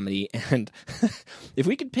comedy. And if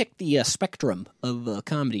we could pick the spectrum of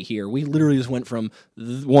comedy here, we literally just went from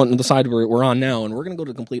the side we're on now, and we're going to go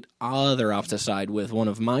to the complete other opposite side with one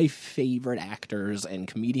of my favorite actors and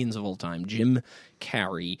comedians of all time, Jim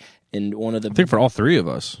Carrey, and one of the I think for all three of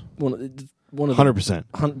us. One of 100%.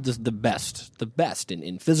 the best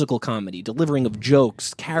in physical comedy, delivering of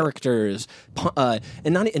jokes, characters, and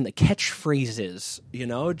not in the catchphrases.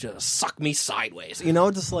 Just suck me sideways.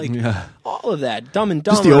 Just like all of that. Dumb and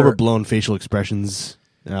Dumber. Just the overblown facial expressions.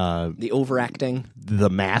 The overacting. The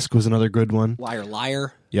Mask was another good one. Liar,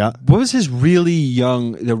 liar. Yeah. What was his really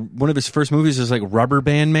young? One of his first movies was like Rubber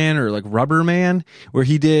Band Man or like Rubber Man, where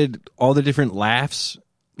he did all the different laughs.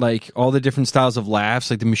 Like all the different styles of laughs,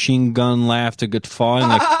 like the machine gun laugh to good fun,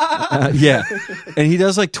 like and he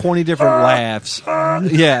does like 20 different laughs.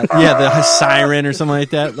 The siren or something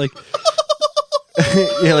like that, like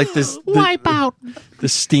like this Wipe out the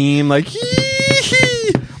steam, like.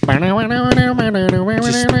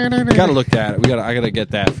 Gotta look at it. I gotta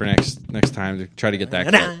get that for next time to try to get that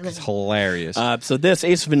clip. It's hilarious. So this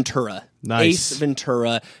Ace Ventura. Nice. Ace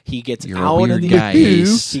Ventura. He gets You're a out weird of the guy,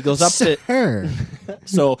 Ace. He goes up to her.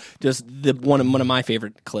 So just one of my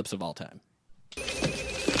favorite clips of all time.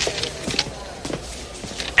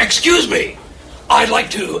 Excuse me. I'd like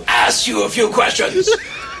to ask you a few questions.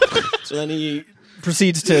 So then he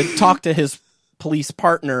proceeds to talk to his police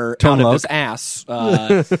partner Tone out of Loc. his ass,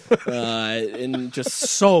 and just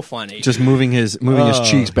so funny. Just moving his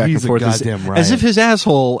cheeks back and he's a forth goddamn as if riot. his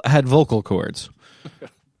asshole had vocal cords.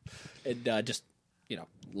 And just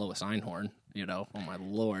Lois Einhorn. Oh my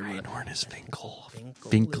lord, Einhorn is Finkel.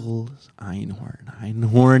 Finkel is Einhorn.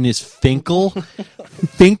 Einhorn is Finkel.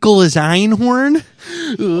 Finkel is Einhorn.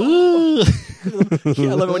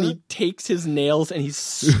 I love it when he takes his nails and he's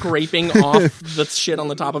scraping off the shit on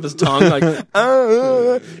the top of his tongue, like.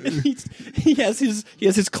 And he has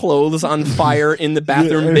his clothes on fire in the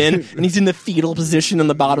bathroom bin, and he's in the fetal position in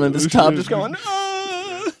the bottom of his tub, just going.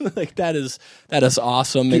 Like that is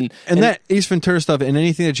awesome, and that Ace Ventura stuff and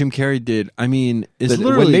anything that Jim Carrey did, I mean, is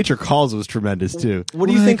literally When Nature Calls was tremendous too. What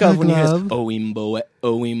do you think of when he has Oimbo,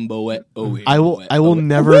 Oimbo, Oimbo? I will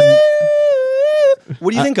never.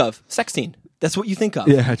 What do you think of? Sex scene. That's what you think of.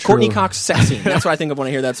 Yeah, true. Courtney Cox sex scene. That's what I think of when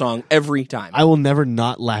I hear that song every time. I will never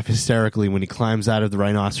not laugh hysterically when he climbs out of the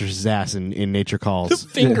rhinoceros's ass in Nature Calls. The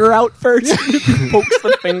finger out first. Pokes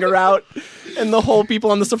the finger out. And the whole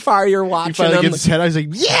people on the safari are watching He finally him. gets his head out. He's like,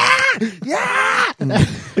 yeah!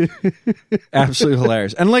 absolutely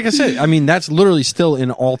hilarious. And like I said, I mean, that's literally still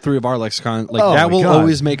in all three of our lexicon. Like Oh that my will God.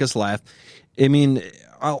 always make us laugh. I mean,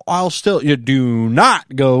 I'll still, you do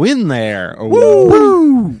not go in there.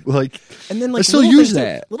 Woo! Like, And then, like, I still little use things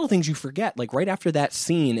that. Little things you forget. Like, right after that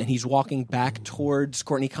scene, and he's walking back towards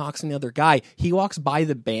Courtney Cox and the other guy, he walks by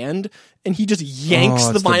the band, and he just yanks Oh,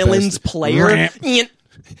 the it's the violin's best. player. Ramp. And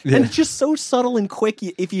it's just so subtle and quick.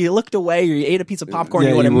 If you looked away or you ate a piece of popcorn, Yeah,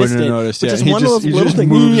 you would have you missed wouldn't it. have noticed. But Yeah, just he one of those he little just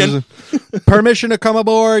things. Permission to come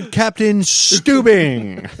aboard, Captain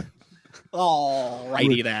Stubing.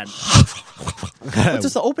 Alrighty then. But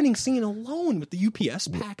just the opening scene alone with the UPS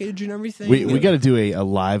package and everything. We got to do a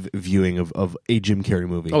live viewing of a Jim Carrey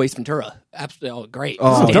movie. Oh, Ace Ventura. Absolutely. Oh, great.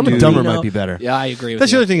 Oh, Dan Dumb and Marino. Dumber might be better. Yeah, I agree with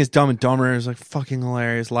That's you. the other thing is Dumb and Dumber is like fucking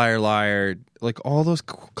hilarious. Liar, Liar. Like all those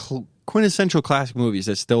quintessential classic movies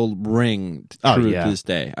that still ring true to this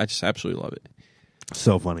day. I just absolutely love it.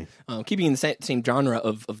 So funny. Keeping in the same genre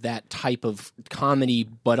of that type of comedy,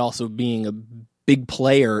 but also being a big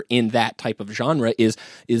player in that type of genre is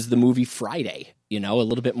the movie Friday. A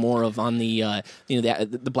little bit more of on the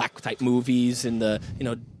the black type movies and the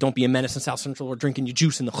don't be a menace in South Central or drinking your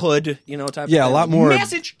juice in the hood. Type. Yeah, of a lot more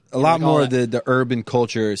message. A lot Like all more that. of the urban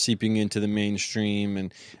culture seeping into the mainstream,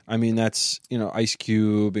 and I mean that's Ice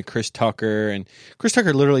Cube and Chris Tucker, and Chris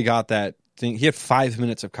Tucker literally got that thing. He had 5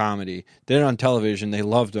 minutes of comedy. Did it on television. They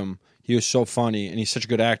loved him. He was so funny, and he's such a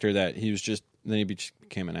good actor that he was just then he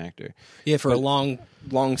became an actor. Yeah, for a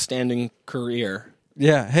long-standing career.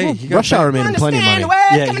 Yeah, hey, Well, he got Rush Hour made him plenty of money.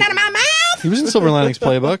 Yeah, coming out of my mouth. he was in Silver Linings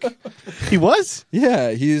Playbook. He was?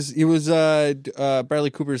 Yeah, he was Bradley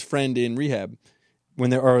Cooper's friend in rehab when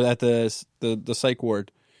they or at the psych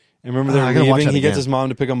ward, And remember they I were gotta watch leaving. that He gets again. his mom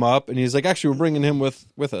to pick him up, and he's like, "Actually, we're bringing him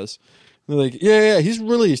with us." And they're like, "Yeah, he's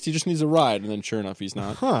released. He just needs a ride." And then, sure enough, he's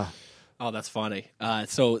not. Huh. Oh, that's funny.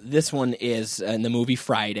 So this one is in the movie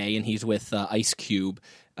Friday, and he's with Ice Cube.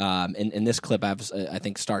 And this clip, I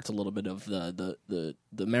think, starts a little bit of the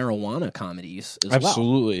marijuana comedies as well.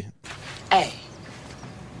 Absolutely. Hey,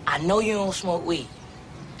 I know you don't smoke weed.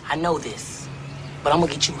 I know this. But I'm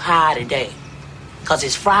gonna get you high today. Cause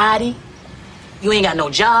it's Friday, you ain't got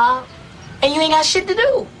no job, and you ain't got shit to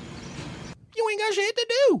do. You ain't got shit to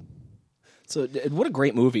do. So what a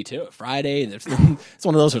great movie, too. Friday, and it's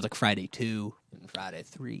one of those where it's like Friday 2 and Friday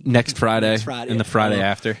 3. Next Friday, and the Friday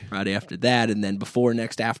after. Friday after that, and then before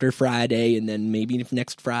next after Friday, and then maybe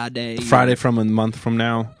next Friday. The Friday from a month from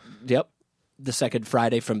now. Yep. The second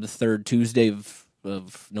Friday from the third Tuesday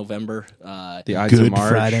of November. The Ides of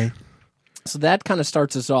March. Friday. So that kind of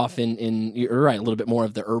starts us off in you're right, a little bit more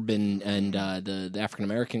of the urban and the African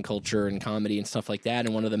American culture and comedy and stuff like that.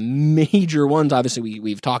 And one of the major ones, obviously,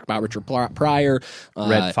 we've talked about Richard Pryor,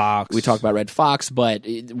 Red Fox. We talked about Red Fox, but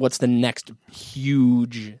what's the next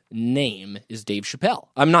huge name is Dave Chappelle.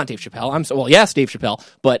 I'm not Dave Chappelle. Yes, Dave Chappelle.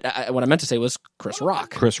 But what I meant to say was Chris Rock.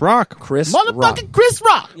 Chris Rock. Motherfucking Chris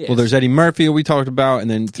Rock. Yes. Well, there's Eddie Murphy we talked about, and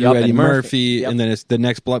then through Yep, Eddie Eddie Murphy, Yep. and then it's the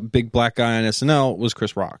next big black guy on SNL was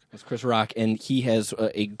Chris Rock. It's Chris Rock, and he has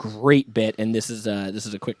a great bit. And this is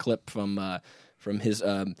a quick clip from his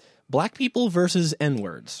Black People versus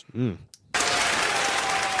N-words. Now,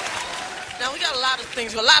 we got a lot of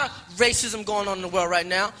things, a lot of racism going on in the world right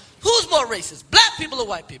now. Who's more racist, black people or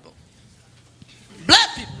white people?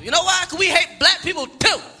 Black people. You know why? Because we hate black people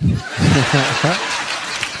too.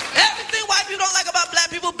 Everything white people don't like about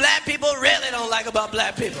black people really don't like about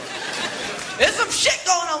black people. There's some shit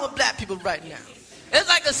going on with black people right now. It's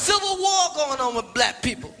like a civil war going on with black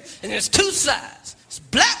people. And there's two sides. It's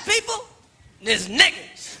black people and there's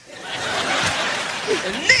niggas.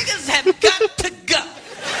 And niggas have got to go.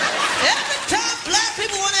 Every time black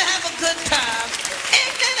people want to have a good time,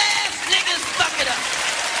 ignorant ass niggas fuck it up.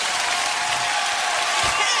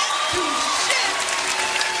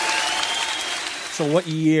 So what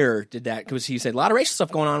year did that? Because he said a lot of racial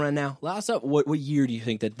stuff going on right now. A lot of stuff. What year do you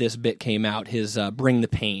think that this bit came out? His Bring the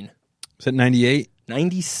Pain. Is it 98?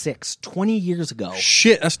 96, 20 years ago.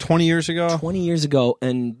 Shit, that's 20 years ago? 20 years ago,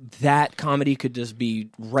 and that comedy could just be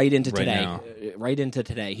right into today. now. Right into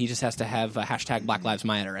today. He just has to have a hashtag Black Lives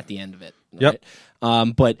Matter at the end of it. Yep.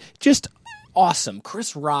 Right? But just awesome.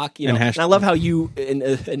 Chris Rock, you know, And and I love how you... And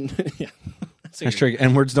yeah. Hashtag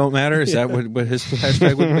N-words don't matter? Is that what his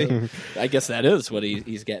hashtag would be? I guess that is what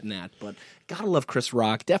he's getting at. But gotta love Chris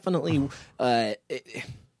Rock. Definitely...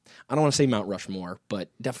 I don't want to say Mount Rushmore, but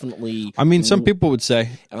definitely. I mean, some people would say.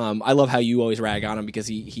 I love how you always rag on him because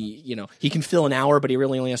he can fill an hour, but he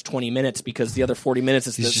really only has 20 minutes because the other 40 minutes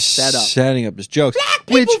is He's the just setup. setting up his jokes. Black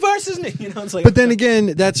people versus it's like. But then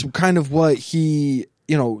again, that's kind of what he,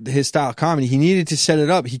 his style of comedy. He needed to set it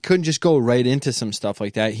up. He couldn't just go right into some stuff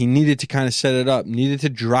like that. He needed to kind of set it up. Needed to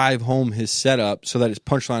drive home his setup so that his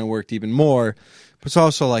punchline worked even more. But it's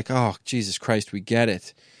also like, oh Jesus Christ, we get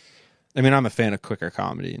it. I mean, I'm a fan of quicker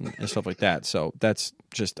comedy and stuff like that, so that's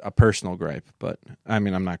just a personal gripe. But I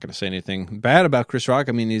mean, I'm not going to say anything bad about Chris Rock.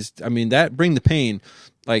 I mean, that Bring the Pain,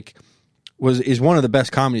 is one of the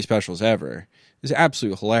best comedy specials ever. It's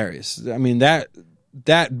absolutely hilarious. I mean, that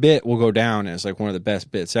bit will go down as like one of the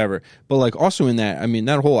best bits ever. But like also in that, I mean,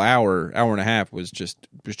 that whole hour and a half was just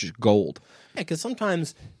gold. Yeah, because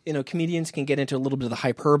sometimes comedians can get into a little bit of the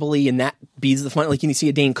hyperbole, and that beats the fun. Like you see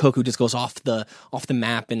a Dane Cook who just goes off the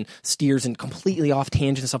map and steers and completely off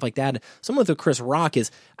tangent and stuff like that. Some of the Chris Rock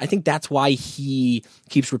is, I think that's why he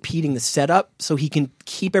keeps repeating the setup so he can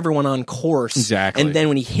keep everyone on course. Exactly. And then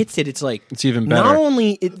when he hits it, it's like it's even better. Not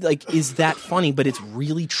only is that funny, but it's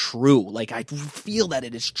really true. Like I feel that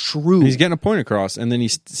it is true. He's getting a point across, and then he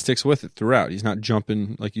sticks with it throughout. He's not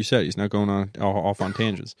jumping, like you said. He's not going off on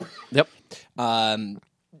tangents. Yep.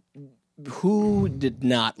 Who did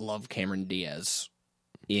not love Cameron Diaz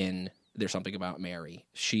in There's Something About Mary?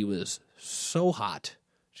 She was so hot.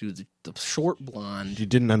 She was the short blonde. You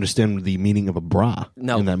didn't understand the meaning of a bra in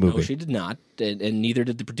that movie. No, she did not. And neither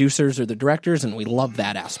did the producers or the directors, and we love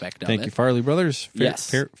that aspect of it. Thank you, Farley Brothers. Yes.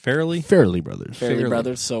 Fairly Brothers. Fairly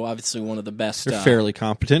Brothers, so obviously one of the best. They're fairly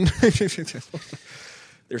competent.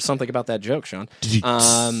 There's something about that joke, Sean.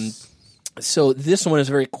 So this one is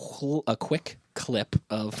a very a quick clip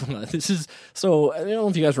of this is so I don't know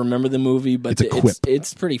if you guys remember the movie, but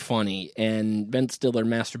it's pretty funny. And Ben Stiller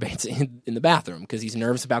masturbates in the bathroom because he's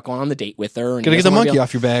nervous about going on the date with her. And Gotta get the monkey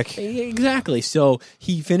off your back. Exactly. So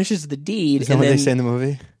he finishes the deed. Is that what they say in the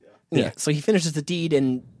movie? Yeah. So he finishes the deed,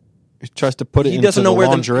 and He tries to put it He into doesn't the know where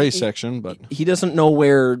the- lingerie section, but He doesn't know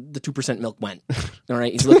where the 2% milk went. All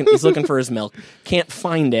right, he's looking for his milk. Can't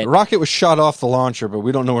find it. the rocket was shot off the launcher, but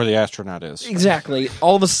we don't know where the astronaut is. Exactly.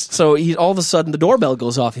 All of a sudden the doorbell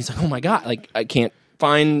goes off. He's like, "Oh my god! Like I can't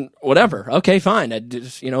find whatever." Okay, fine. It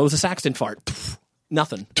was a Saxton fart.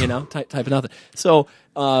 Nothing. Type of nothing. So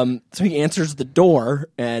he answers the door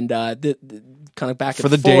and kind of back For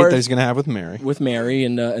and the date forth that he's going to have with Mary. with Mary,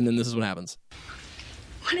 and then this is what happens.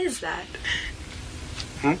 What is that?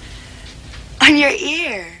 On your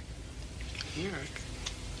ear. Ear?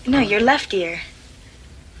 No, your left ear.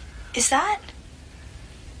 Is that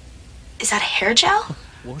a hair gel?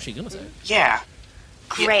 What was she gonna say? Yeah.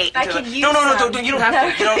 Great. I could use No, some. you don't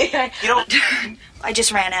have to. You don't. I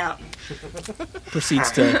just ran out.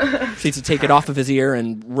 Proceeds to take it off of his ear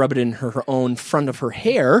and rub it in her own front of her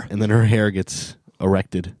hair. And then her hair gets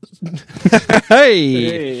erected.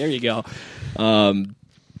 Hey, there you go.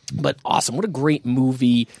 But awesome. What a great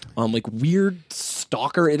movie. Like weird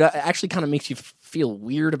stalker. It actually kind of makes you feel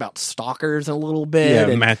weird about stalkers a little bit. Yeah,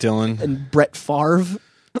 and, Matt Dillon. And Brett Favre.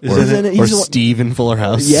 Or Steve in Fuller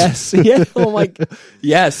House. Yes. Yeah. Oh my.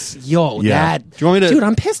 Yes. Yo. Yeah. That. Do you want me to? Dude,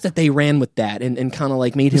 I'm pissed that they ran with that and kind of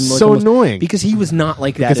like made him look so almost, annoying because he was not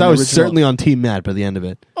like that. Because in I the was original. certainly on Team Matt by the end of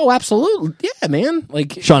it. Oh, absolutely. Yeah, man.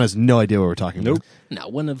 Like Sean has no idea what we're talking about. no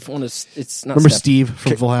one of it's not. Remember Steph. Steve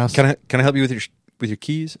from Full House? Can I help you with your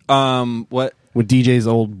keys? What? With DJ's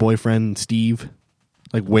old boyfriend Steve,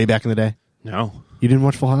 like way back in the day. No. You didn't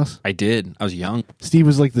watch Full House? I did. I was young. Steve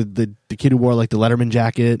was like the kid who wore like the Letterman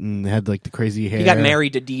jacket and had like the crazy hair. He got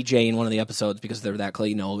married to DJ in one of the episodes because they're that close.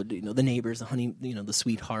 You know, the neighbors, the honey, the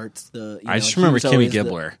sweethearts. I just remember Kimmy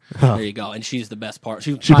Gibbler. There you go, and she's the best part.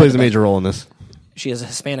 She plays a major role in this. She has a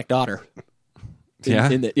Hispanic daughter.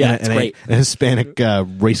 It's great. A Hispanic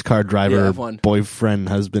race car driver, F1. boyfriend,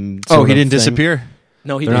 husband. Oh, sort he of didn't thing. disappear?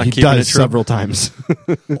 No, he They're not didn't. keeping does it true? several times.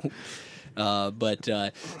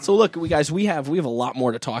 So look, we have a lot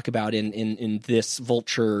more to talk about in this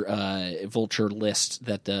Vulture list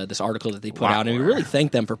that this article that they put out, and we really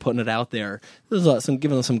thank them for putting it out there. This is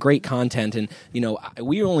giving us some great content, and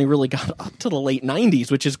we only really got up to the late '90s,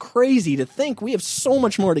 which is crazy to think. We have so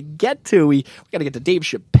much more to get to. We got to get to Dave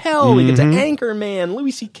Chappelle, we get to Anchorman,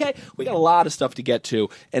 Louis C.K. We got a lot of stuff to get to,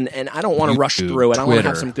 and I don't want to rush through it. I want to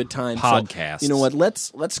have some good time. Podcasts. So, you know what?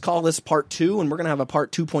 Let's call this part 2, and we're gonna have a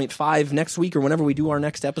part 2.5 next week or whenever we do our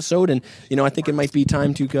next episode. And I think it might be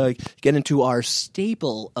time to get into our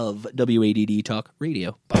staple of WADD Talk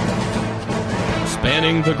Radio.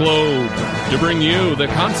 Spanning the globe to bring you the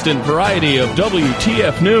constant variety of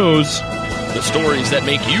WTF news. The stories that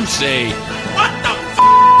make you say, What the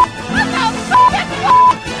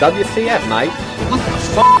f***? WTF, mate? What the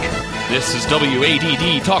fuck? This is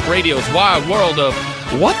WADD Talk Radio's wild world of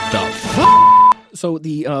what the fuck? So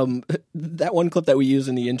the that one clip that we use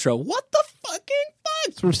in the intro, what the fucking fuck?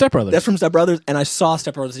 It's from Step Brothers. That's from Step Brothers, and I saw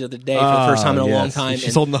Step Brothers the other day for the first time in a long time.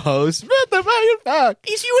 She's holding the hose. What the fuck?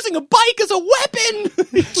 He's using a bike as a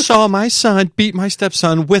weapon. Saw my son beat my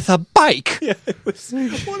stepson with a bike. Yeah, it was,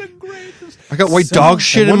 what a great. I got white dog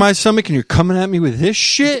shit in my stomach, and you're coming at me with this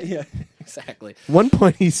shit? Yeah, exactly. One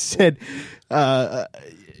point he said he thought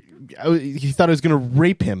I was going to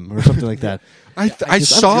rape him or something like that. I really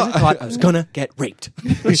thought I was gonna get raped.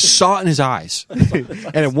 I saw it in his eyes.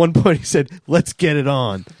 And at one point he said, "Let's get it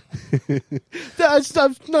on." That's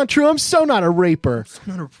not true. I'm so not a raper.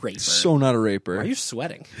 I'm not a raper. So not a raper. Why are you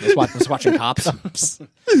sweating? I was watching Cops.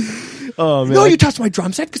 Oh man! No, you touched my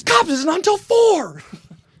drum set because Cops isn't until 4. I'm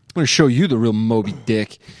going to show you the real Moby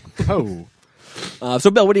Dick. Oh. So,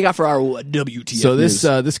 Bill, what do you got for our WTF So news?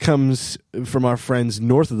 this comes from our friends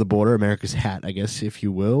north of the border, America's Hat, I guess, if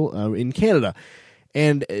you will, in Canada.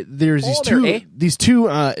 And there's these two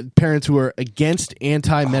parents who are against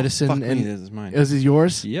anti-medicine. Fuck and me, this is mine. Is it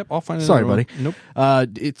yours? Yep, I'll find it. Sorry, buddy. Nope.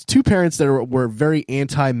 It's two parents that were very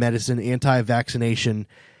anti-medicine, anti-vaccination,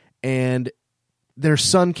 and their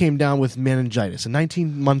son came down with meningitis. A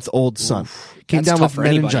 19-month-old son came down with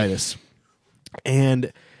meningitis.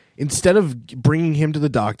 And instead of bringing him to the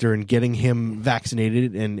doctor and getting him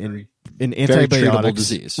vaccinated and antibiotics, treatable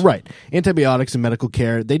disease. Right, antibiotics and medical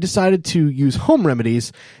care, they decided to use home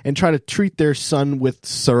remedies and try to treat their son with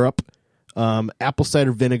syrup, apple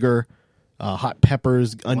cider vinegar, hot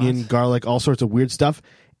peppers, onion, garlic, all sorts of weird stuff.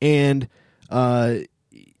 And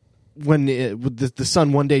when the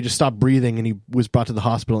son one day just stopped breathing and he was brought to the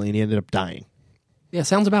hospital and he ended up dying. Yeah,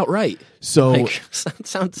 sounds about right. So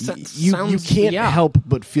sounds you can't help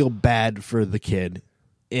but feel bad for the kid,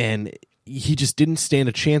 and he just didn't stand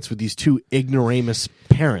a chance with these two ignoramus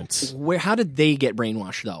parents. How did they get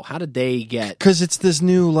brainwashed though? How did they get? Because it's this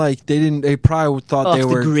new they probably thought Off they the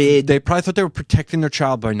were grid. They probably thought they were protecting their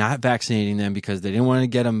child by not vaccinating them because they didn't want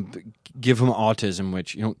to give them autism,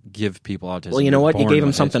 which you don't give people autism. Well, you know what? You Born gave them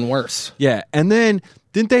with it. something worse. Yeah, and then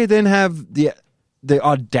didn't they then have the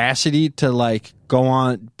audacity to like go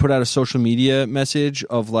on, put out a social media message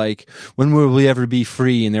of like, when will we ever be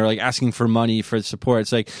free? And they're like asking for money for support.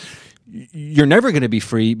 It's like, you're never going to be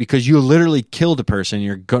free because you literally killed a person.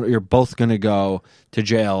 You're both going to go to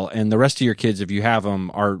jail, and the rest of your kids, if you have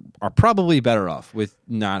them, are probably better off with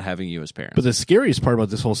not having you as parents. But the scariest part about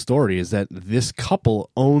this whole story is that this couple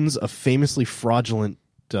owns a famously fraudulent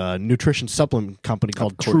nutrition supplement company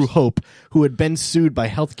called True Hope, who had been sued by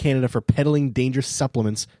Health Canada for peddling dangerous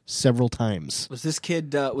supplements several times. Was this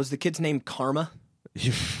kid? Was the kid's name Karma?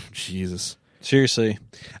 Jesus, seriously.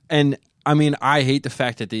 And I mean, I hate the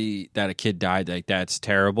fact that that a kid died. Like, that's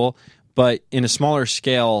terrible. But in a smaller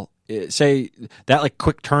scale, say that like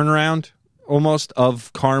quick turnaround almost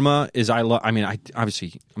of karma is I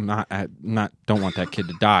obviously I'm not don't want that kid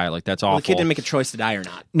to die. Like, that's awful. Well, the kid didn't make a choice to die or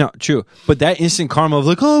not. No, true. But that instant karma of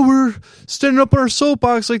like, oh, we're standing up on our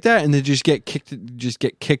soapbox like that, and they just get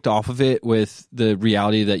kicked off of it with the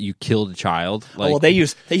reality that you killed a child. Like, well, they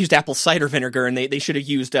used apple cider vinegar, and they should have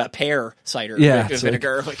used pear cider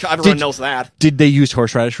vinegar. Like, everyone knows that. Did they use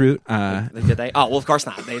horseradish root? Did they? Oh, well, of course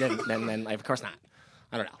not. They didn't. Then of course not.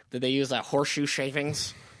 I don't know. Did they use horseshoe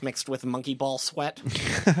shavings mixed with monkey ball sweat?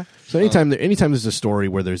 So anytime there's a story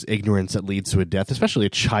where there's ignorance that leads to a death, especially a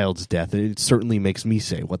child's death, it certainly makes me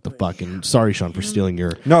say, "What the fuck?" And sorry, Sean, for stealing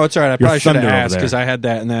your. No, it's all right. I probably should have thunder over asked there. because I had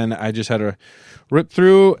that, and then I just had to rip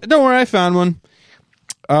through. Don't worry, I found one.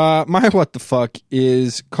 My what the fuck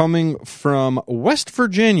is coming from West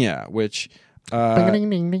Virginia, which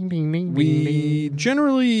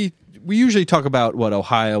we usually talk about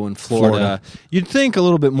Ohio and Florida. You'd think a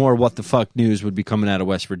little bit more what the fuck news would be coming out of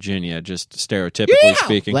West Virginia, just stereotypically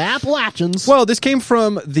speaking. The Appalachians. Well, this came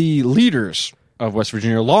from the leaders of West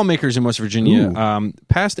Virginia, lawmakers in West Virginia,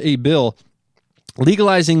 passed a bill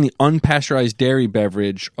legalizing the unpasteurized dairy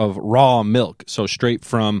beverage of raw milk, so straight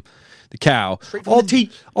from the cow.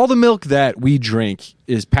 All the milk that we drink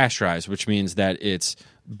is pasteurized, which means that it's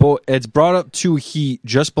brought up to heat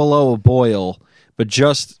just below a boil, but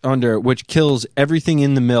just under, which kills everything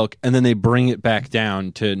in the milk, and then they bring it back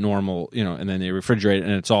down to normal, and then they refrigerate it,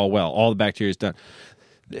 and it's all the bacteria is done.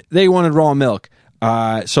 They wanted raw milk.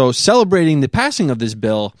 So celebrating the passing of this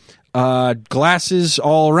bill, glasses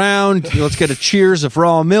all around, let's get a cheers of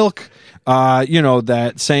raw milk,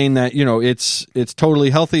 that saying that, it's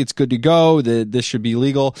totally healthy, it's good to go, that this should be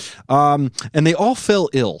legal. And they all fell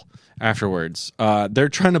ill afterwards. They're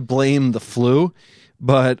trying to blame the flu,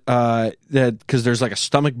 but that because there's like a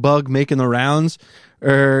stomach bug making the rounds,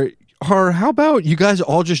 or how about you guys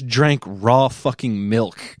all just drank raw fucking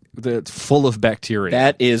milk that's full of bacteria?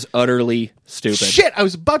 That is utterly stupid. Shit, I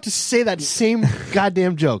was about to say that same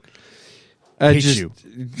goddamn joke.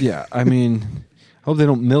 Yeah, I mean, hope they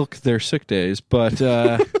don't milk their sick days, but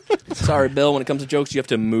sorry, Bill. When it comes to jokes, you have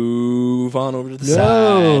to move on over to the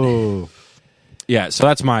side. Yeah, so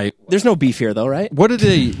that's my. There's no beef here, though, right? What did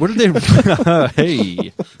they?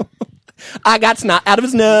 Hey, I got snot out of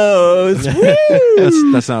his nose.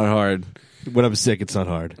 that's not hard. When I'm sick, it's not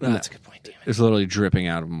hard. No, that's a good point. Damn it. It's literally dripping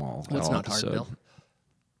out of them all. That's not hard, Bill.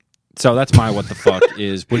 So that's my what the fuck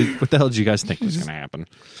is. What the hell did you guys think was going to happen?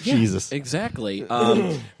 Yeah, Jesus, exactly.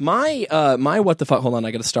 My what the fuck. Hold on,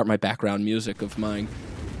 I got to start my background music of mine.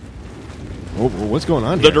 Oh, what's going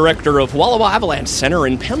on The here? director of Walla Walla Avalanche Center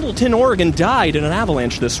in Pendleton, Oregon, died in an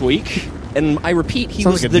avalanche this week. And I repeat, he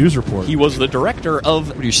Sounds was like a news report. He was the director of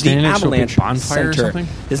What are you standing the next to a big Avalanche bonfire or Center.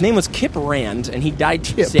 something? His name was Kip Rand, and he died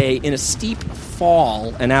Tuesday in a steep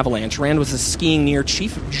fall, an avalanche. Rand was skiing near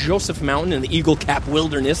Chief Joseph Mountain in the Eagle Cap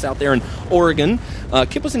Wilderness out there in Oregon.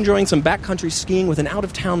 Kip was enjoying some backcountry skiing with an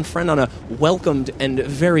out-of-town friend on a welcomed and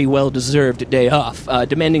very well-deserved day off,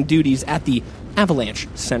 demanding duties at the Avalanche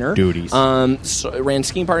Center. So Rand's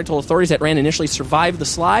skiing partner told authorities that Rand initially survived the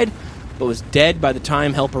slide, but was dead by the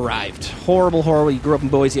time help arrived. Horrible. He grew up in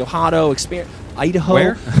Boise, Idaho.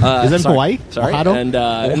 Where? Is that in Hawaii? Sorry. Ohio? And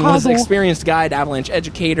was an experienced guide, avalanche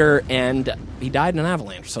educator, and he died in an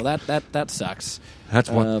avalanche. So that sucks. That's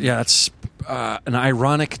what. That's an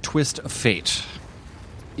ironic twist of fate.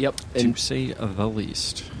 Yep. To say the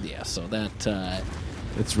least. Yeah. So that.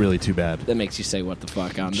 It's really too bad. That makes you say what the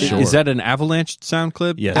fuck on that. Sure. Is that an avalanche sound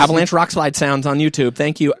clip? Yes. Avalanche rock slide sounds on YouTube.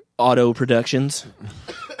 Thank you, Auto Productions.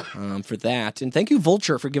 for that. And thank you,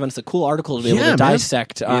 Vulture, for giving us a cool article to be able Yeah, to man.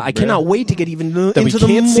 dissect. I cannot wait to get even That into we the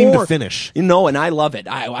can't more. seem to finish. You know, and I love it.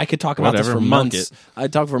 I could talk about Whatever, this for milk months. it.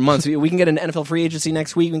 I'd talk for months. We can get into NFL free agency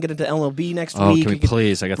next week. We can get into MLB next Oh, week. can we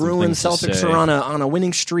please? I got some Bruins, things to Celtics say. are on a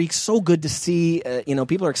winning streak. So good to see.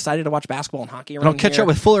 People are excited to watch basketball and hockey around Don't catch here. up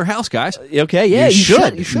with Fuller House, guys. Okay, yeah, you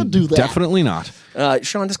should. You should do that. Definitely not.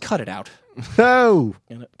 Sean, just cut it out. Oh,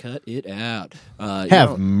 cut it out.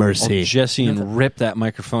 Have mercy. Oh, Jesse, and rip that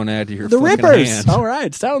microphone out of your The fucking Rippers. hand. All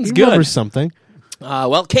right, sounds He good. remembers something.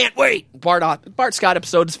 Well, can't wait. Bart Scott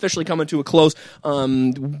episode is officially coming to a close.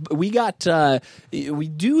 We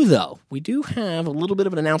do have a little bit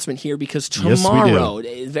of an announcement here because tomorrow,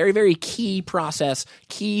 a very, very key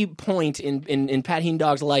point in Pat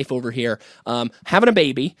Heendog's life over here, having a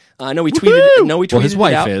baby. I know we tweeted. Well, his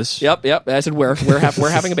wife it out. is. Yep. I said we're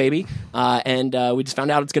having a baby, and we just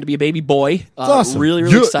found out it's going to be a baby boy. awesome. Really,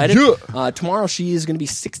 really Yeah, excited. yeah. Tomorrow she is going to be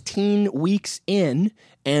 16 weeks in.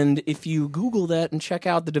 And if you Google that and check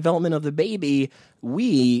out the development of the baby,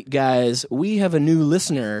 we have a new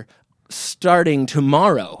listener starting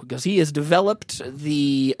tomorrow because he has developed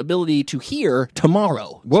the ability to hear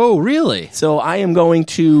tomorrow. Whoa, really? So I am going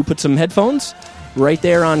to put some headphones right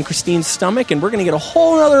there on Christine's stomach, and we're going to get a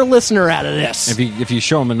whole other listener out of this. If you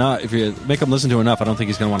show him enough, if you make him listen to enough, I don't think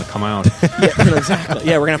he's going to want to come out. Yeah, exactly.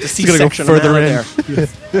 Yeah, we're going to have to C-section go further him out in. there.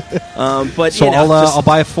 But So just- I'll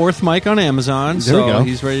buy a fourth mic on Amazon. There we go.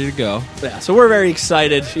 He's ready to go. Yeah, so we're very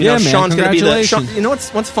excited. Yeah, man, Sean's going to be the. congratulations. You know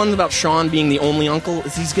what's fun about Sean being the only uncle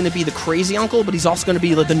is he's going to be the crazy uncle, but he's also going to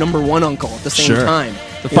be like the number one uncle at the same Sure. time.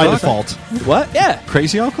 By default. What? Yeah,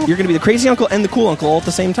 Crazy uncle? you're going to be the crazy uncle and the cool uncle all at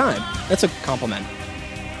the same time. That's a compliment.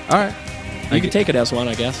 All right. You can take it as one,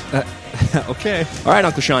 I guess. Okay. All right,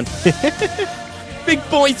 Uncle Sean. Big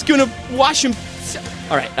boy's gonna wash him.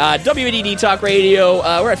 All right, WADD Talk Radio.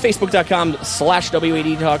 We're at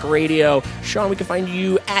Facebook.com/WADD Talk Radio. Sean, we can find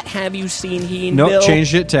you at Have You Seen He? Nope, Bill.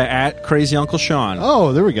 changed it to at Crazy Uncle Sean.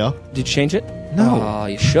 Oh, there we go. Did you change it? No. Oh,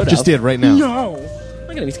 you should have. Just did right now. No.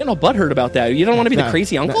 Look at him. He's getting all butthurt about that. You don't want to be the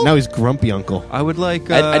crazy uncle? Now he's grumpy uncle. I would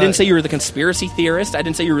like... I didn't say you were the conspiracy theorist. I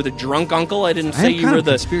didn't say you were the drunk uncle. I didn't say am you kind were of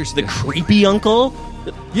the conspiracy theorist. creepy uncle.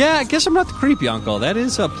 Yeah, I guess I'm not the creepy uncle. That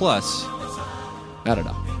is a plus. I don't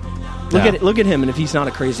know. Look at him, and if he's not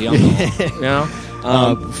a crazy uncle, you know.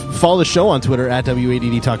 Follow the show on Twitter at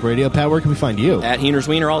WADD Talk Radio. Pat, where can we find you? At Heener's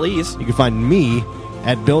Wiener, all these. You can find me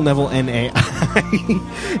at Bill Neville NAI.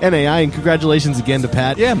 NAI, and congratulations again to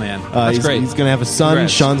Pat. Yeah, man. That's he's, great. He's going to have a son.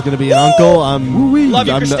 Congrats. Sean's going to be an uncle. Love you, I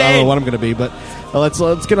don't Christine. know what I'm going to be, but let's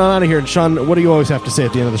get on out of here. And Sean, what do you always have to say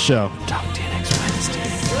at the end of the show? Talk to